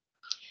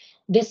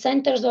 The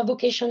Centers of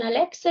Vocational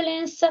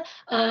Excellence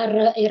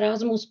are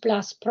Erasmus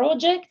Plus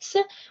projects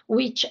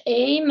which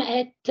aim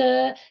at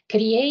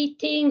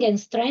creating and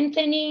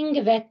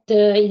strengthening that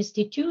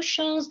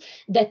institutions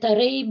that are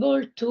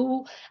able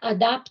to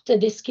adapt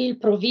the skill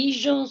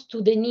provisions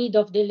to the need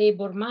of the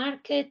labor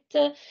market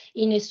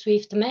in a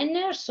swift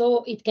manner,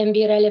 so it can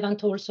be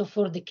relevant also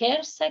for the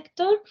care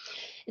sector.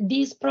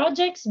 These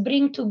projects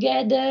bring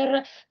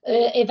together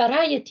a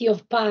variety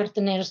of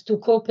partners to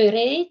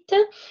cooperate.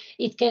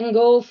 It can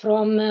go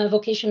from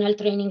vocational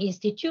training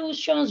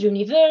institutions,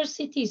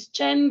 universities,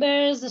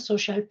 chambers,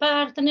 social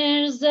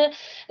partners,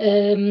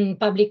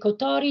 public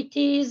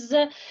authorities.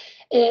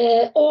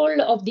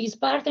 All of these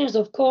partners,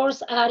 of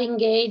course, are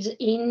engaged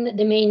in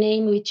the main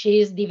aim, which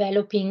is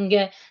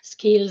developing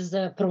skills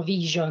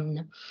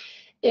provision.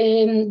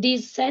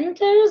 These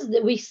centers,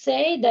 we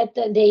say that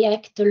they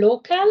act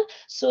local,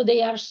 so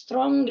they are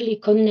strongly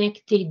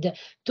connected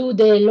to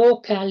the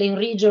local and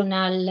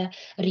regional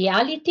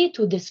reality,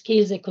 to the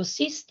skills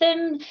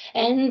ecosystem,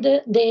 and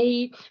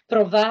they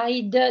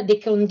provide the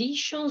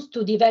conditions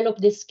to develop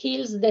the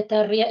skills that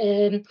are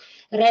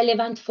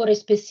relevant for a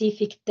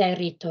specific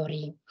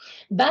territory.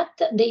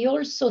 But they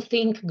also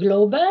think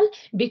global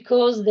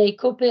because they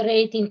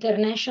cooperate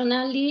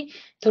internationally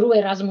through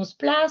Erasmus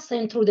Plus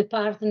and through the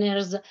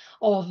partners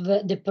of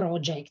the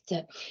project.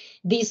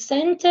 These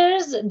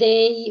centers,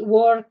 they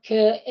work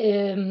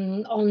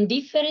on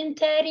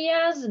different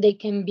areas. They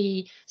can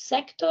be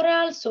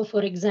sectoral, so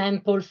for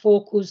example,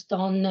 focused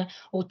on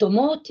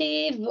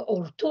automotive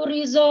or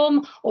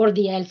tourism or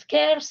the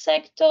healthcare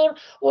sector,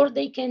 or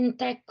they can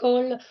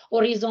tackle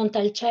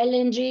horizontal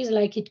challenges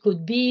like it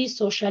could be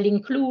social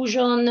inclusion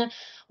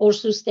or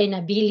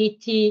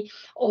sustainability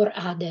or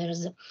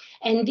others.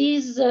 And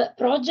these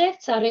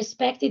projects are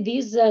expected,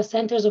 these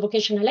centers of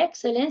vocational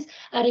excellence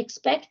are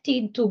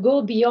expected to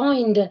go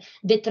beyond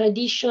the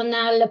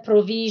traditional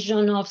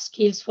provision of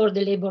skills for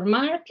the labor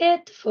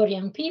market for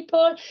young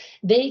people.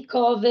 They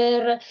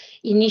cover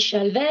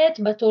initial VET,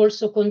 but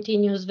also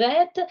continuous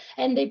VET,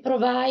 and they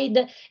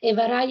provide a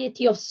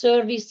variety of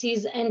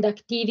services and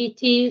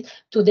activities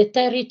to the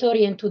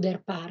territory and to their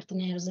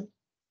partners.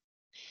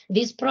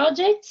 These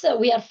projects,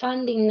 we are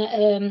funding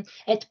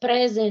at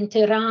present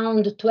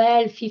around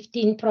 12,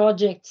 15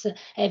 projects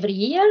every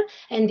year.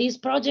 And these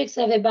projects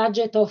have a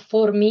budget of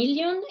 4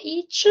 million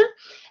each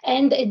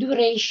and a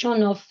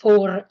duration of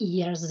 4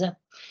 years.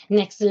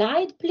 Next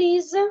slide,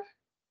 please.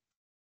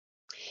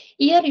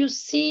 Here you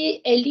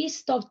see a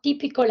list of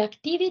typical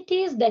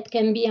activities that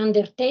can be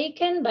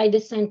undertaken by the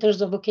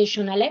Centers of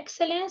Vocational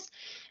Excellence.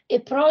 A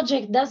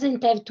project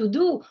doesn't have to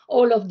do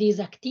all of these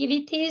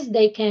activities.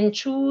 They can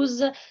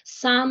choose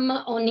some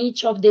on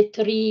each of the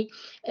 3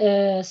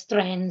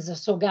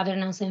 strands, so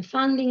governance and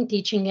funding,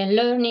 teaching and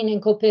learning,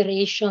 and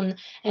cooperation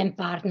and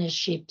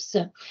partnerships.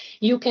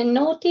 You can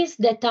notice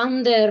that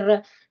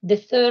under the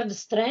 3rd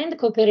strand,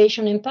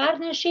 cooperation and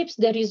partnerships,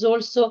 there is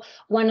also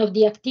one of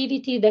the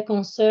activities that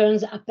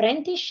concerns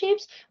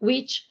apprenticeships,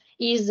 which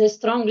is a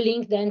strong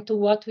link then to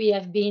what we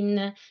have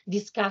been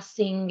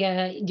discussing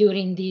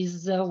during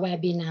this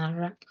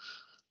webinar.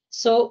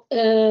 So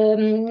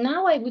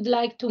now I would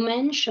like to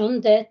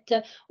mention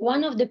that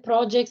one of the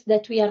projects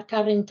that we are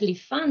currently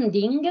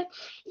funding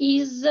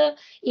is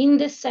in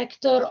the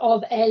sector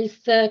of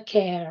health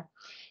care.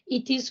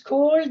 It is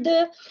called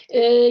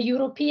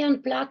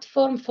European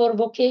Platform for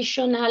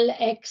Vocational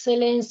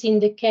Excellence in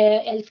the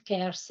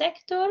healthcare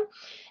sector.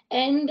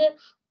 And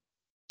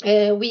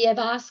we have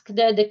asked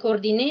the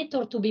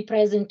coordinator to be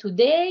present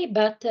today,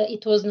 but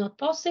it was not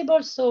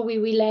possible. So we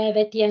will have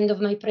at the end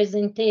of my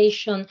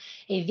presentation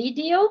a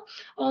video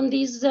on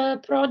this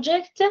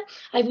project.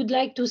 I would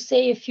like to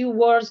say a few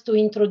words to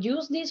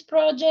introduce this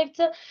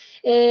project.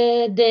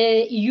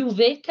 The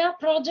EAfA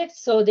project,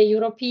 so the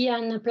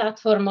European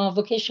Platform of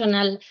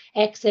Vocational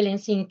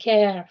Excellence in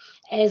Care,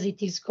 as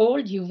it is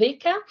called,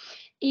 EAfA,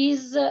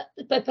 is a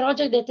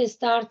project that has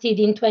started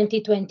in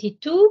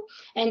 2022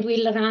 and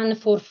will run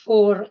for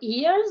 4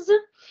 years.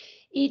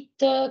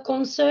 It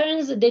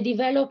concerns the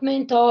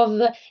development of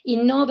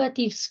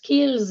innovative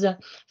skills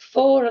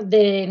for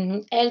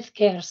the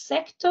healthcare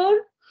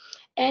sector,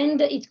 and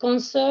it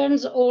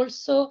concerns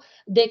also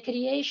the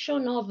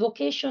creation of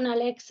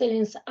vocational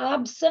excellence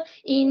hubs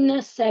in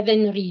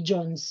 7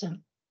 regions.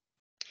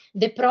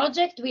 The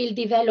project will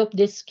develop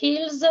the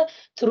skills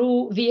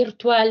through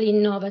virtual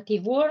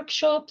innovative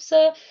workshops,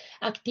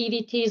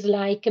 activities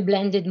like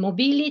blended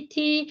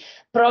mobility,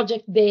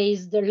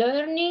 project-based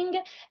learning,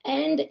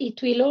 and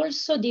it will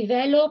also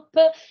develop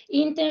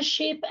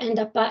internship and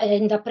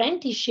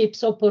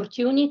apprenticeships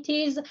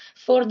opportunities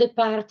for the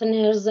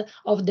partners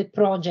of the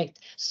project.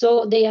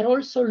 So they are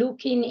also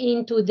looking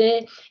into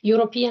the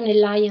European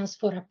Alliance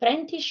for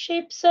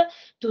Apprenticeships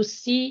to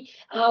see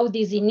how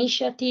this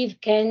initiative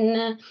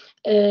can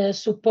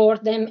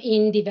support them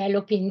in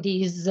developing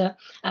these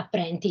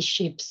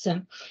apprenticeships.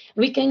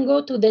 We can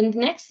go to the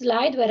next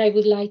slide where I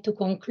would like to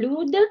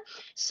conclude.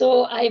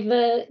 So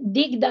I've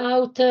digged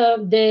out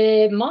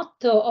the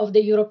motto of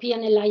the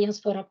European Alliance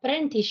for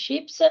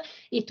Apprenticeships.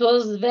 It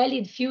was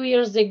valid a few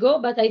years ago,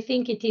 but I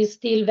think it is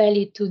still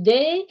valid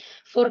today.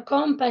 For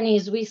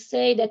companies, we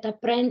say that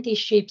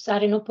apprenticeships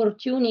are an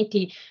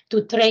opportunity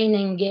to train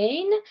and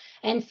gain.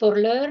 And for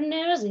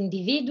learners,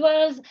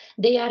 individuals,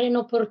 they are an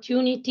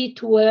opportunity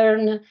to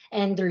earn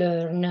and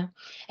learn.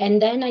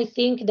 And then I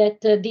think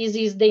that this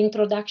is the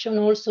introduction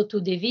also to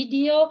the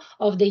video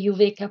of the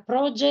EAfA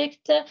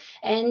project.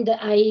 And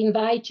I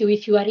invite you,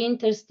 if you are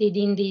interested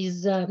in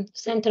these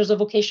Centers of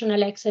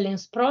Vocational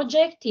Excellence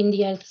project in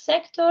the health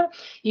sector,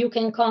 you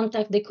can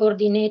contact the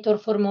coordinator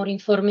for more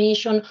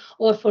information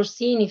or for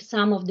seeing if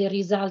some of the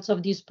results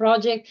of this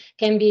project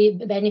can be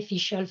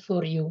beneficial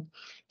for you.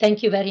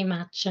 Thank you very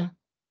much.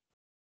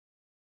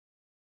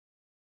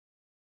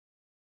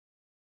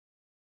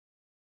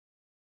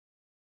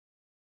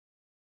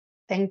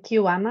 Thank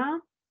you, Anna.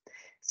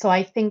 So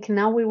I think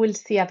now we will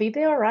see a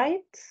video,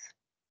 right?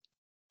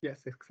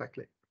 Yes,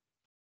 exactly.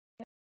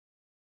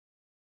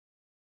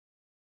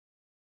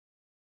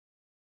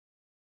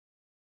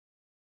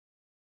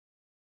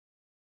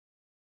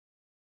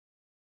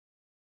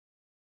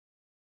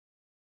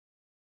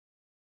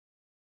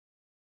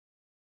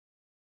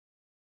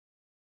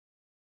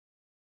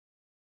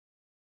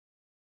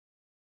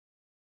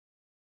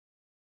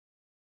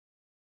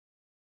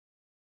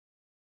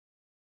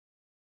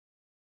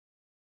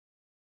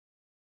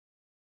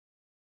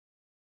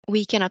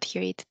 We cannot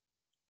hear it.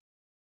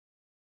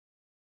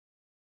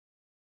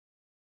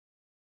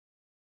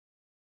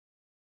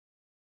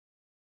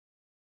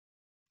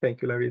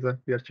 Thank you, Larisa.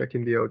 We are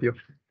checking the audio.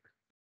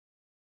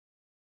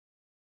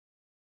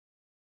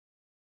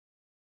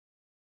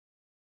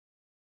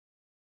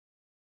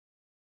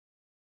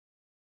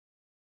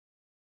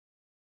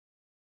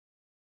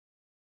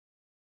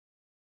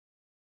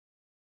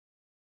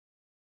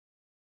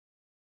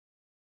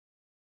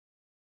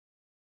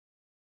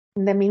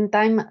 In the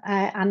meantime,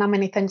 Anna,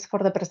 many thanks for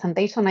the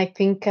presentation. I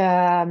think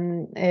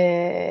the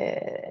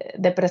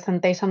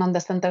presentation on the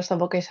Centers of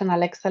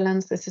Vocational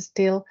Excellence is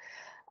still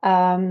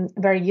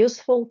very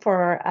useful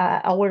for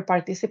our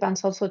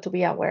participants also to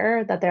be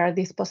aware that there are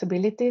these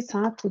possibilities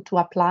to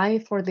apply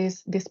for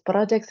these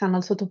projects and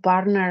also to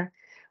partner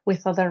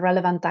with other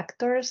relevant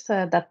actors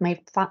that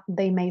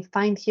they may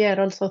find here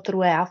also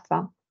through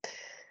EAfA.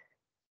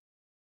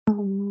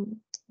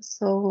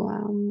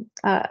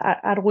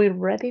 Are we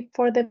ready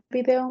for the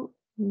video?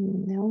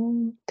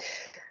 No.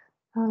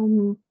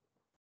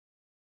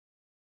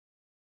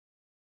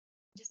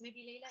 Just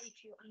maybe, Leila,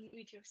 if you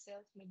unmute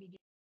yourself, maybe.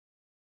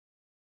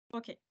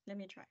 Okay, let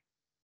me try.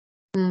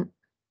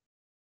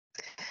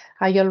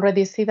 I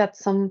already see that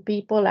some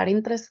people are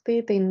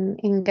interested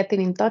in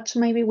getting in touch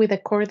maybe with the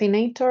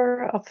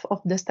coordinator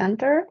of the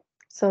center.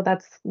 So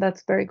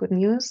that's very good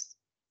news.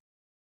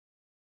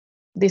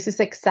 This is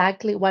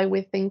exactly why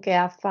we think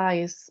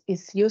EAfA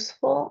is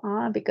useful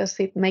because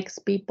it makes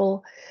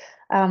people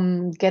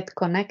get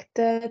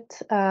connected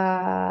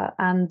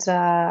and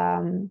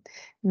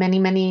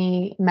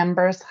many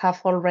members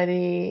have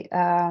already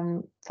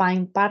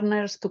find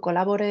partners to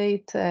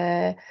collaborate,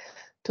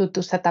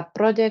 to set up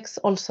projects,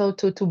 also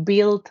to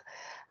build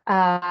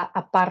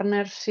a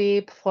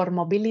partnership for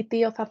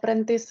mobility of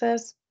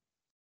apprentices.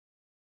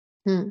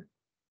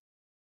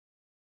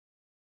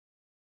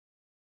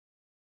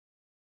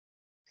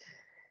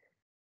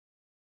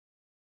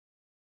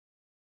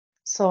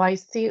 So I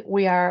see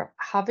we are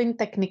having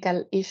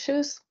technical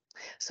issues.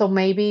 So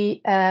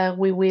maybe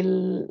we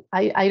will,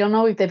 I don't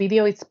know if the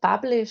video is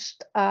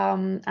published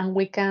and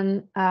we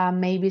can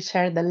maybe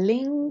share the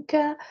link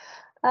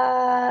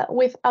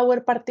with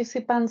our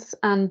participants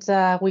and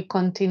we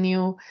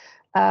continue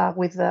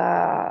with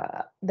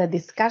the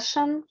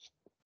discussion.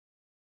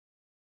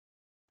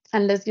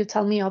 Unless you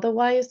tell me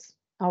otherwise.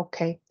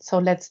 Okay, so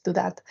let's do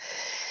that.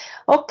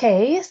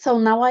 Okay, so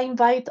now I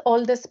invite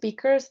all the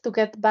speakers to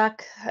get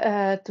back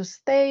to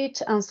stage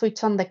and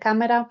switch on the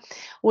camera.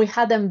 We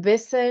had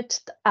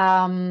envisaged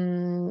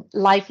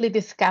lively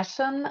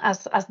discussion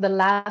as the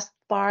last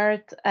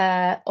part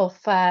of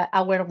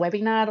our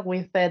webinar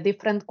with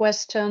different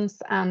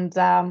questions and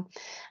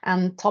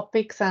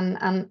topics and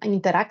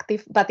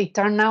interactive, but it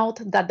turned out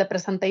that the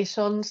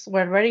presentations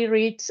were very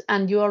rich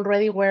and you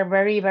already were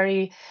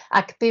very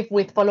active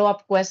with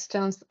follow-up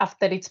questions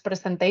after each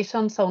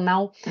presentation. So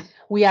now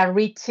we are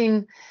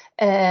reaching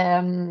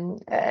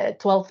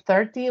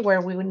 12:30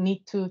 where we will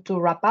need to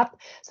wrap up.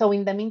 So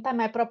in the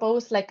meantime, I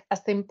propose like a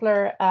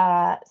simpler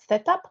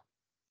setup.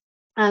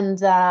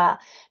 And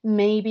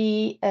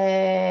maybe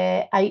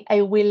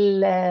I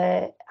will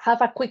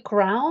have a quick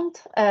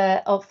round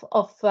of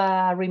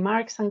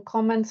remarks and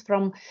comments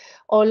from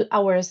all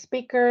our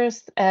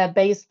speakers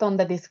based on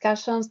the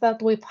discussions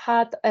that we've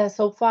had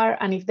so far.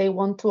 And if they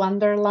want to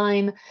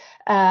underline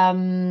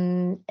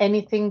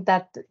anything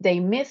that they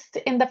missed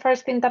in the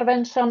first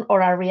intervention or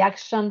a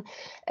reaction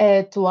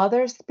to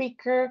other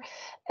speaker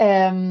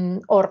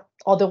or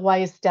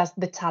otherwise just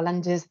the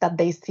challenges that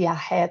they see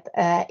ahead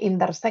in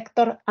their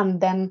sector, and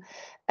then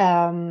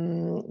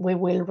we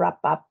will wrap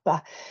up.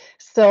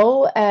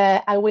 So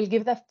I will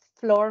give the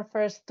floor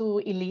first to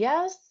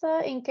Elias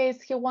in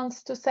case he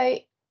wants to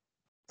say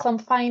some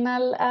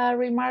final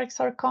remarks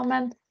or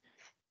comments.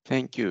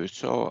 Thank you.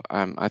 So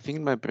I think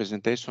in my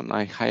presentation,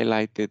 I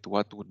highlighted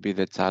what would be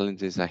the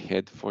challenges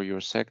ahead for your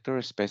sector,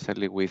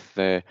 especially with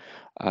the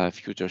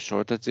future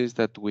shortages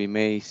that we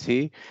may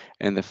see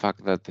and the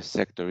fact that the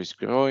sector is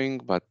growing,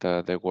 but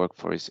the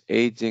workforce is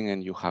aging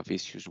and you have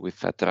issues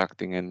with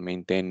attracting and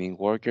maintaining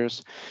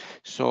workers.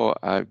 So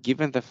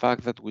given the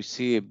fact that we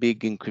see a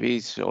big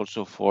increase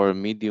also for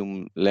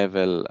medium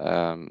level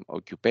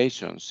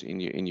occupations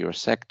in your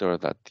sector,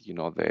 that, you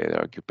know,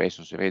 the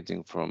occupations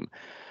ranging from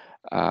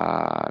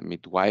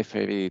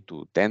midwifery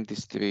to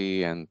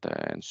dentistry and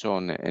so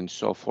on and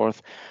so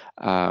forth.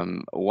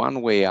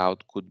 One way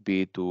out could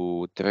be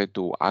to try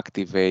to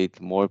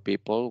activate more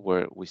people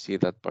where we see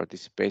that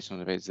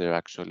participation rates are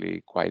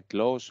actually quite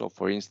low. So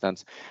for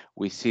instance,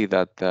 we see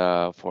that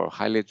for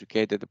highly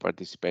educated, the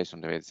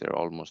participation rates are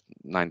almost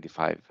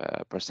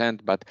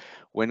 95%. But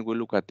when we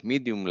look at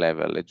medium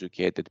level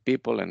educated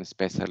people, and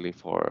especially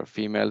for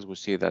females, we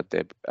see that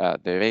the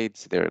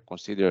rates, they're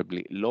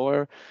considerably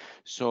lower.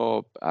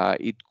 So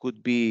it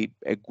could be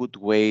a good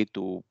way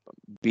to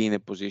be in a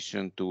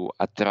position to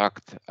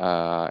attract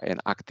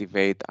and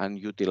activate and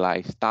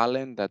utilize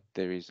talent that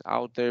there is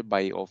out there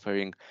by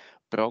offering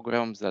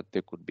programs that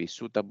they could be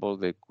suitable,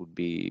 they could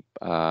be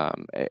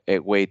a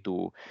way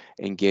to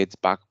engage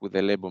back with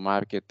the labor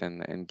market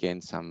and gain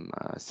some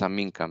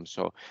income.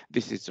 So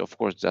this is, of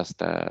course,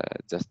 just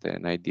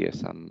an idea,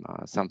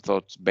 some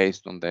thoughts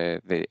based on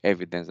the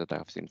evidence that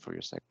I've seen for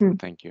your sector.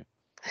 Thank you.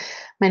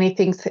 Many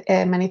thanks,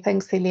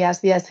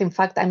 Ilias. Yes, in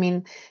fact, I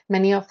mean,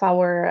 many of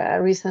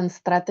our recent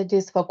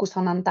strategies focus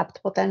on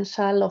untapped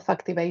potential of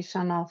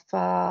activation of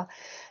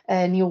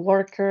new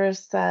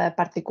workers,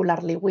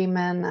 particularly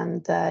women,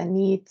 and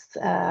needs.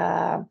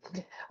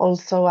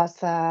 Also,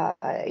 as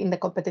in the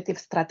competitive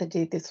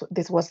strategy,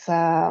 this was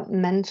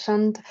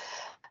mentioned.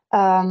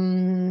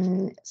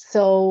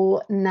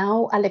 So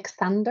now,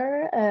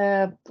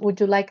 Alexander, would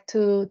you like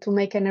to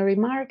make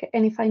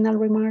any final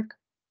remark?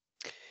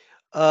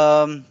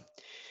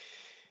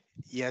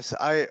 Yes,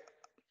 I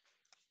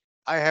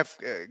have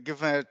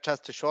given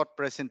just a short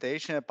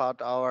presentation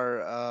about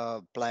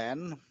our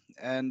plan,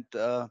 and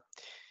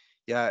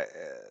yeah,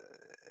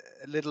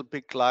 a little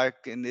bit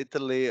like in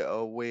Italy,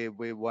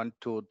 we want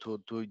to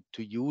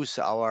use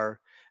our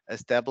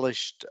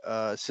established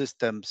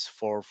systems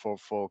for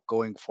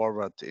going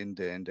forward in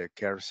the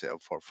care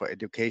for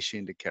education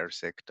in the care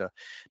sector.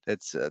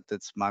 That's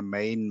my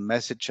main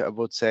message, I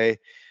would say.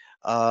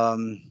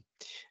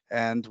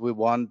 And we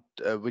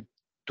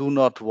do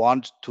not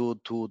want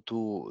to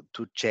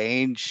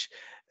change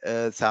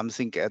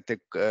something at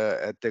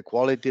the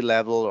quality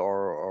level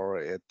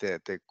or at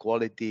the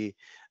quality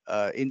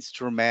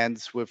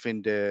instruments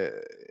within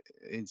the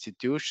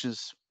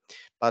institutions,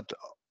 but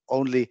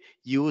only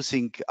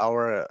using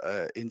our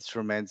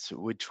instruments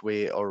which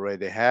we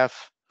already have,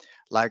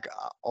 like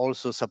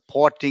also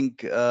supporting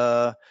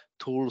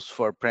tools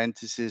for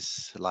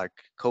apprentices like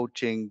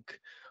coaching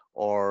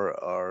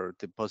or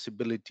the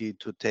possibility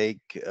to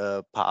take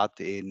part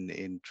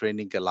in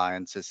training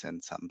alliances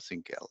and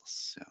something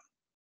else. Yeah.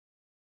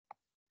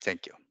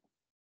 Thank you.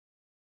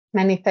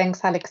 Many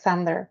thanks,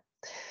 Alexander.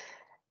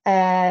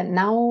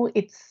 Now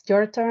it's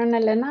your turn,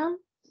 Elena.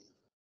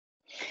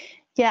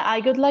 Yeah, I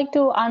would like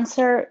to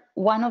answer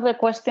one of the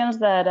questions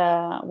that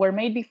were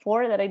made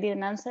before that I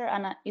didn't answer,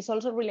 and it's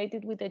also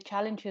related with the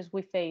challenges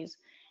we face.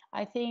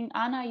 I think,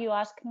 Anna, you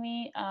asked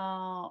me,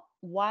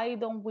 why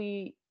don't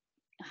we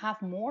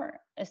have more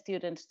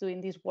students doing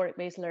this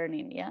work-based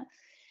learning? Yeah.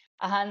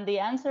 And the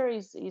answer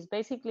is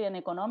basically an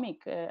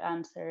economic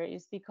answer.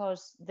 Is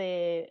because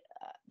the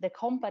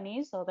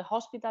companies or the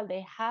hospital,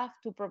 they have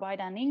to provide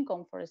an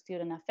income for a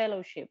student, a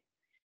fellowship.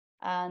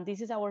 And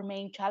this is our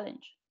main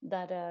challenge,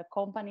 that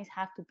companies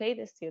have to pay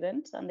the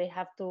students and they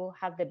have to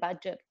have the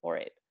budget for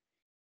it.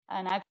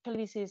 And actually,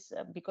 this is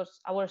because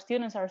our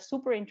students are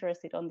super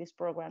interested on this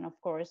program, of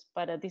course,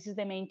 but this is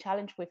the main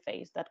challenge we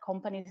face, that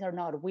companies are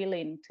not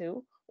willing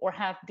to or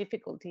have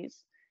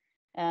difficulties,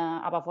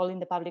 above all in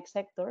the public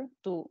sector,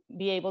 to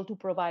be able to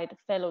provide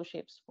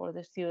fellowships for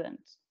the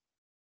students.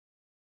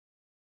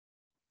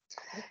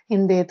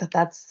 Indeed,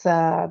 that's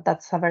a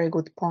very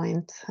good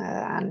point,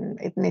 and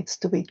it needs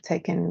to be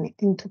taken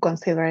into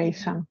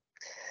consideration.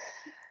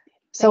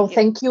 So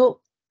thank you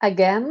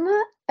again.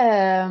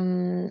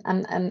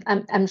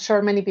 I'm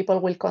sure many people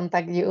will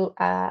contact you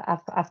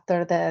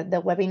after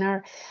the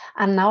webinar.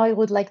 And now I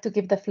would like to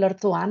give the floor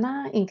to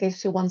Anna in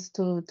case she wants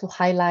to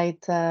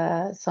highlight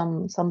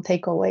some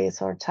takeaways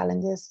or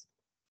challenges.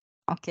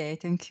 Okay,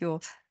 thank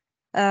you.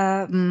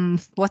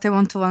 What I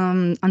want to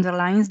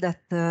underline is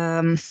that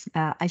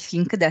I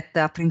think that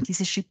the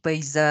apprenticeship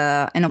is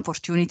an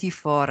opportunity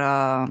for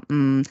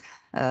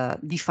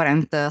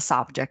different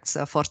subjects,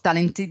 for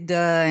talented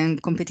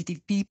and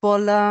competitive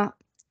people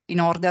in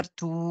order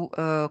to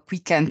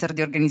quick enter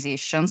the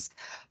organizations,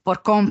 for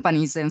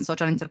companies and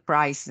social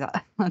enterprise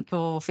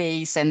to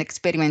face and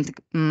experiment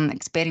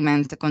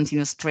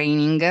continuous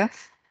training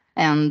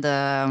and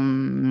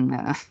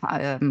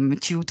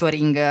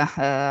tutoring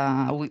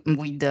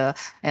with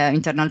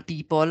internal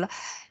people,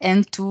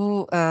 and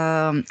to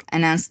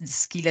enhance the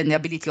skill and the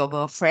ability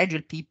of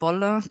fragile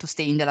people to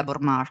stay in the labor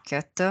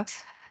market.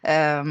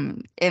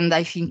 And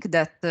I think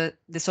that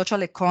the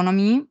social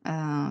economy,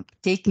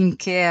 taking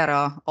care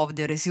of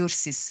the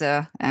resources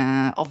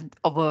of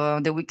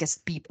the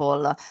weakest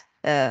people,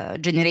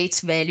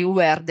 generates value,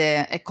 where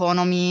the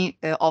economy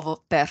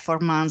of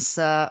performance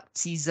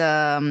sees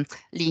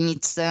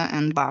limits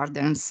and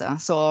burdens.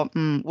 So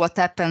what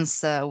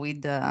happens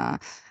with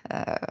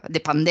the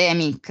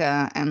pandemic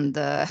and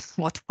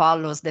what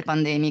follows the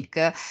pandemic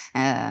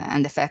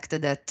and the fact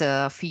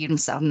that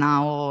firms are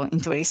now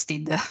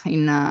interested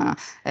in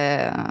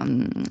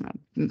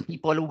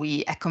people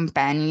we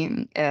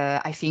accompany,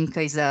 I think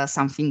is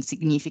something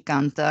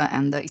significant,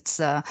 and it's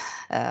a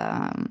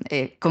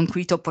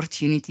concrete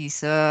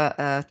opportunities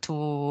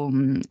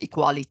to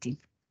equality.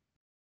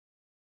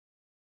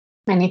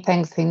 Many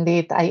thanks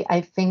indeed.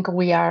 I think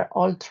we are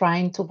all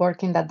trying to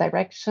work in that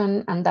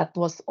direction, and that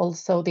was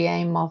also the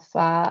aim of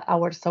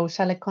our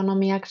social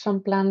economy action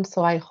plan.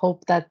 So I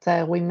hope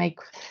that we make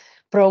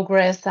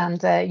progress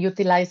and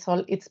utilize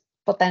all its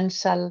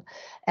potential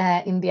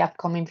in the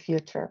upcoming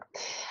future.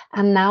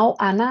 And now,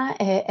 Anna,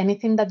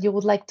 anything that you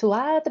would like to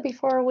add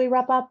before we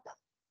wrap up?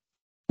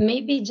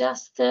 Maybe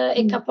just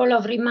a couple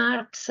of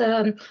remarks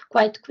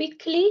quite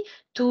quickly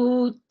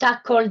to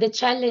tackle the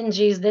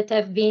challenges that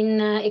have been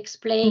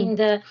explained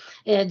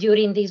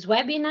during this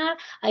webinar.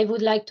 I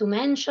would like to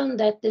mention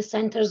that the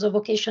Centers of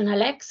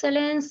Vocational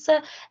Excellence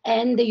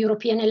and the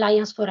European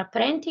Alliance for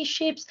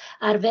Apprenticeships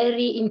are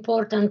very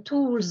important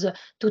tools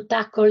to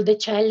tackle the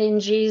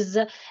challenges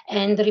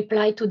and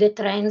reply to the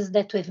trends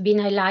that we've been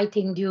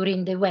highlighting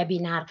during the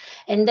webinar.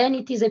 And then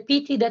it is a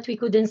pity that we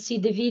couldn't see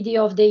the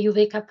video of the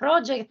EAfA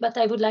project, but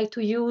I would like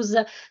to use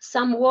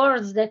some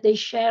words that they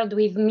shared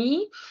with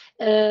me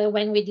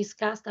when we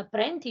discussed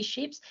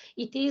apprenticeships.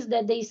 It is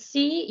that they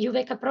see,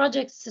 EAfA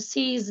project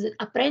sees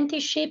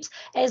apprenticeships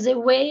as a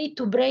way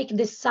to break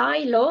the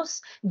silos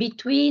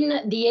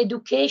between the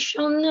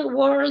education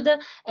world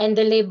and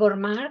the labor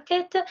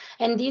market.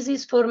 And this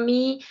is for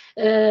me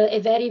a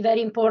very,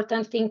 very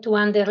important thing to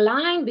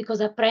underline, because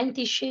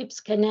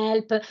apprenticeships can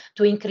help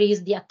to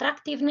increase the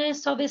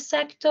attractiveness of a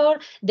sector.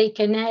 They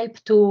can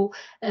help to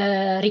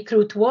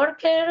recruit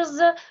workers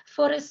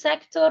for a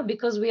sector,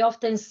 because we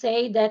often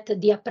say that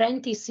the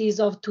apprentices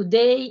of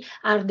today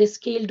are the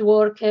skilled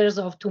workers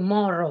of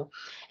tomorrow.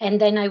 And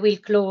then I will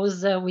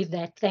close with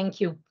that. Thank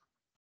you.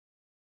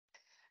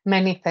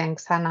 Many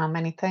thanks, Hannah.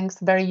 Many thanks.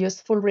 Very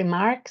useful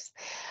remarks.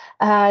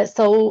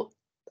 So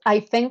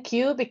I thank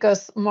you,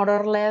 because more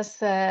or less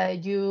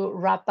you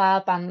wrap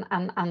up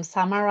and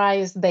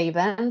summarize the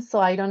event, so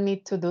I don't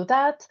need to do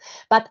that.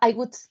 But I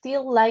would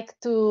still like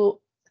to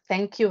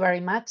thank you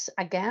very much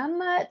again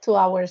to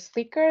our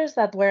speakers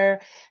that were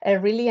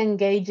really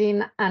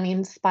engaging and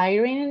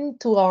inspiring,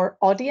 to our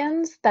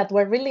audience that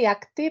were really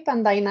active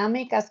and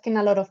dynamic, asking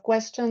a lot of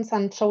questions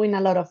and showing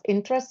a lot of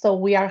interest. So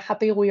we are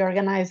happy we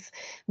organized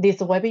this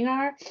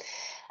webinar.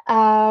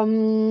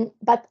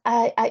 But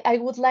I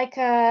would like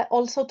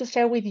also to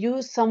share with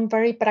you some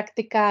very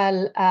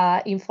practical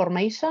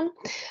information.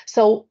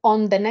 So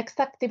on the next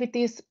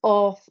activities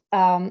of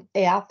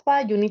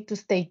EAfA, you need to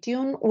stay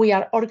tuned. We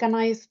are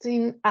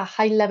organizing a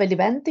high-level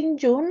event in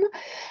June.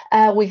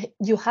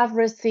 You have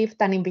received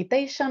an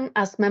invitation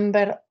as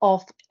member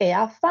of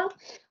EAfA.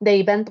 The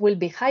event will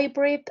be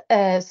hybrid,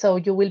 so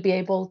you will be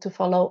able to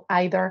follow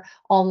either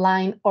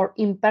online or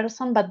in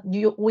person, but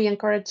we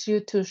encourage you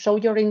to show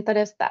your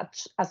interest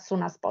as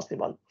soon as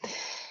possible.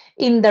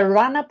 In the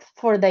run-up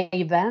for the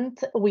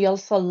event, we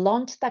also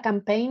launched a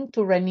campaign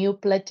to renew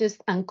pledges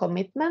and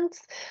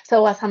commitments.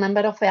 So as a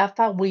member of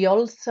EAfA, we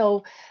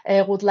also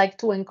would like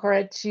to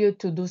encourage you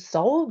to do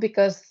so,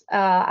 because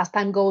as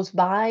time goes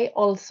by,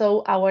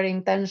 also our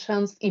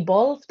intentions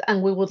evolved,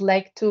 and we would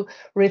like to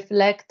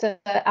reflect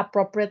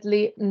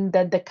appropriately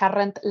the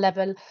current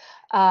level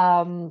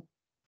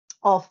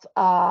of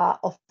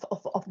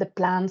the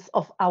plans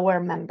of our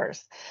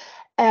members.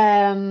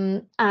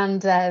 And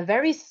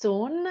very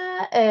soon,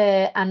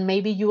 and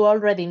maybe you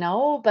already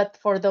know, but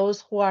for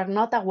those who are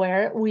not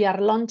aware, we are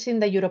launching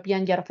the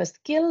European Year of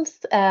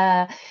Skills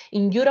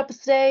in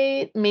Europe's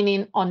Day,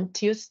 meaning on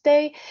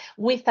Tuesday,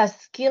 with a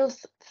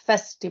skills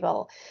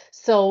festival.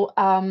 So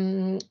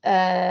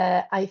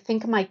I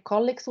think my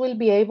colleagues will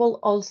be able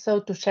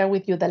also to share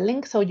with you the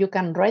link, so you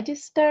can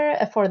register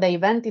for the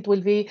event. It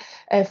will be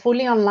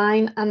fully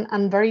online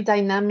and very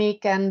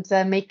dynamic, and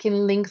making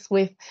links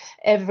with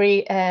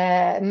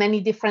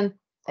many different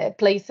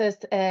places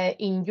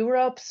in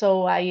Europe.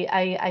 So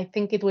I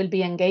think it will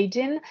be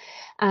engaging,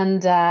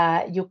 and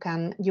you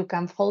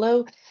can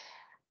follow.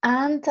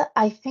 And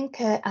I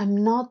think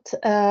I'm not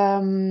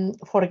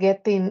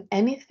forgetting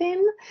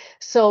anything.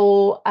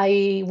 So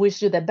I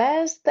wish you the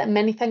best.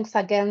 Many thanks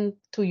again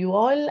to you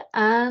all,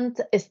 and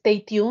stay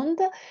tuned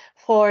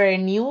for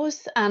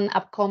news and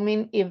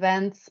upcoming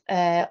events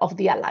of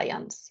the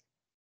Alliance.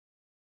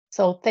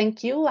 So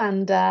thank you,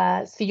 and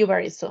see you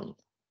very soon.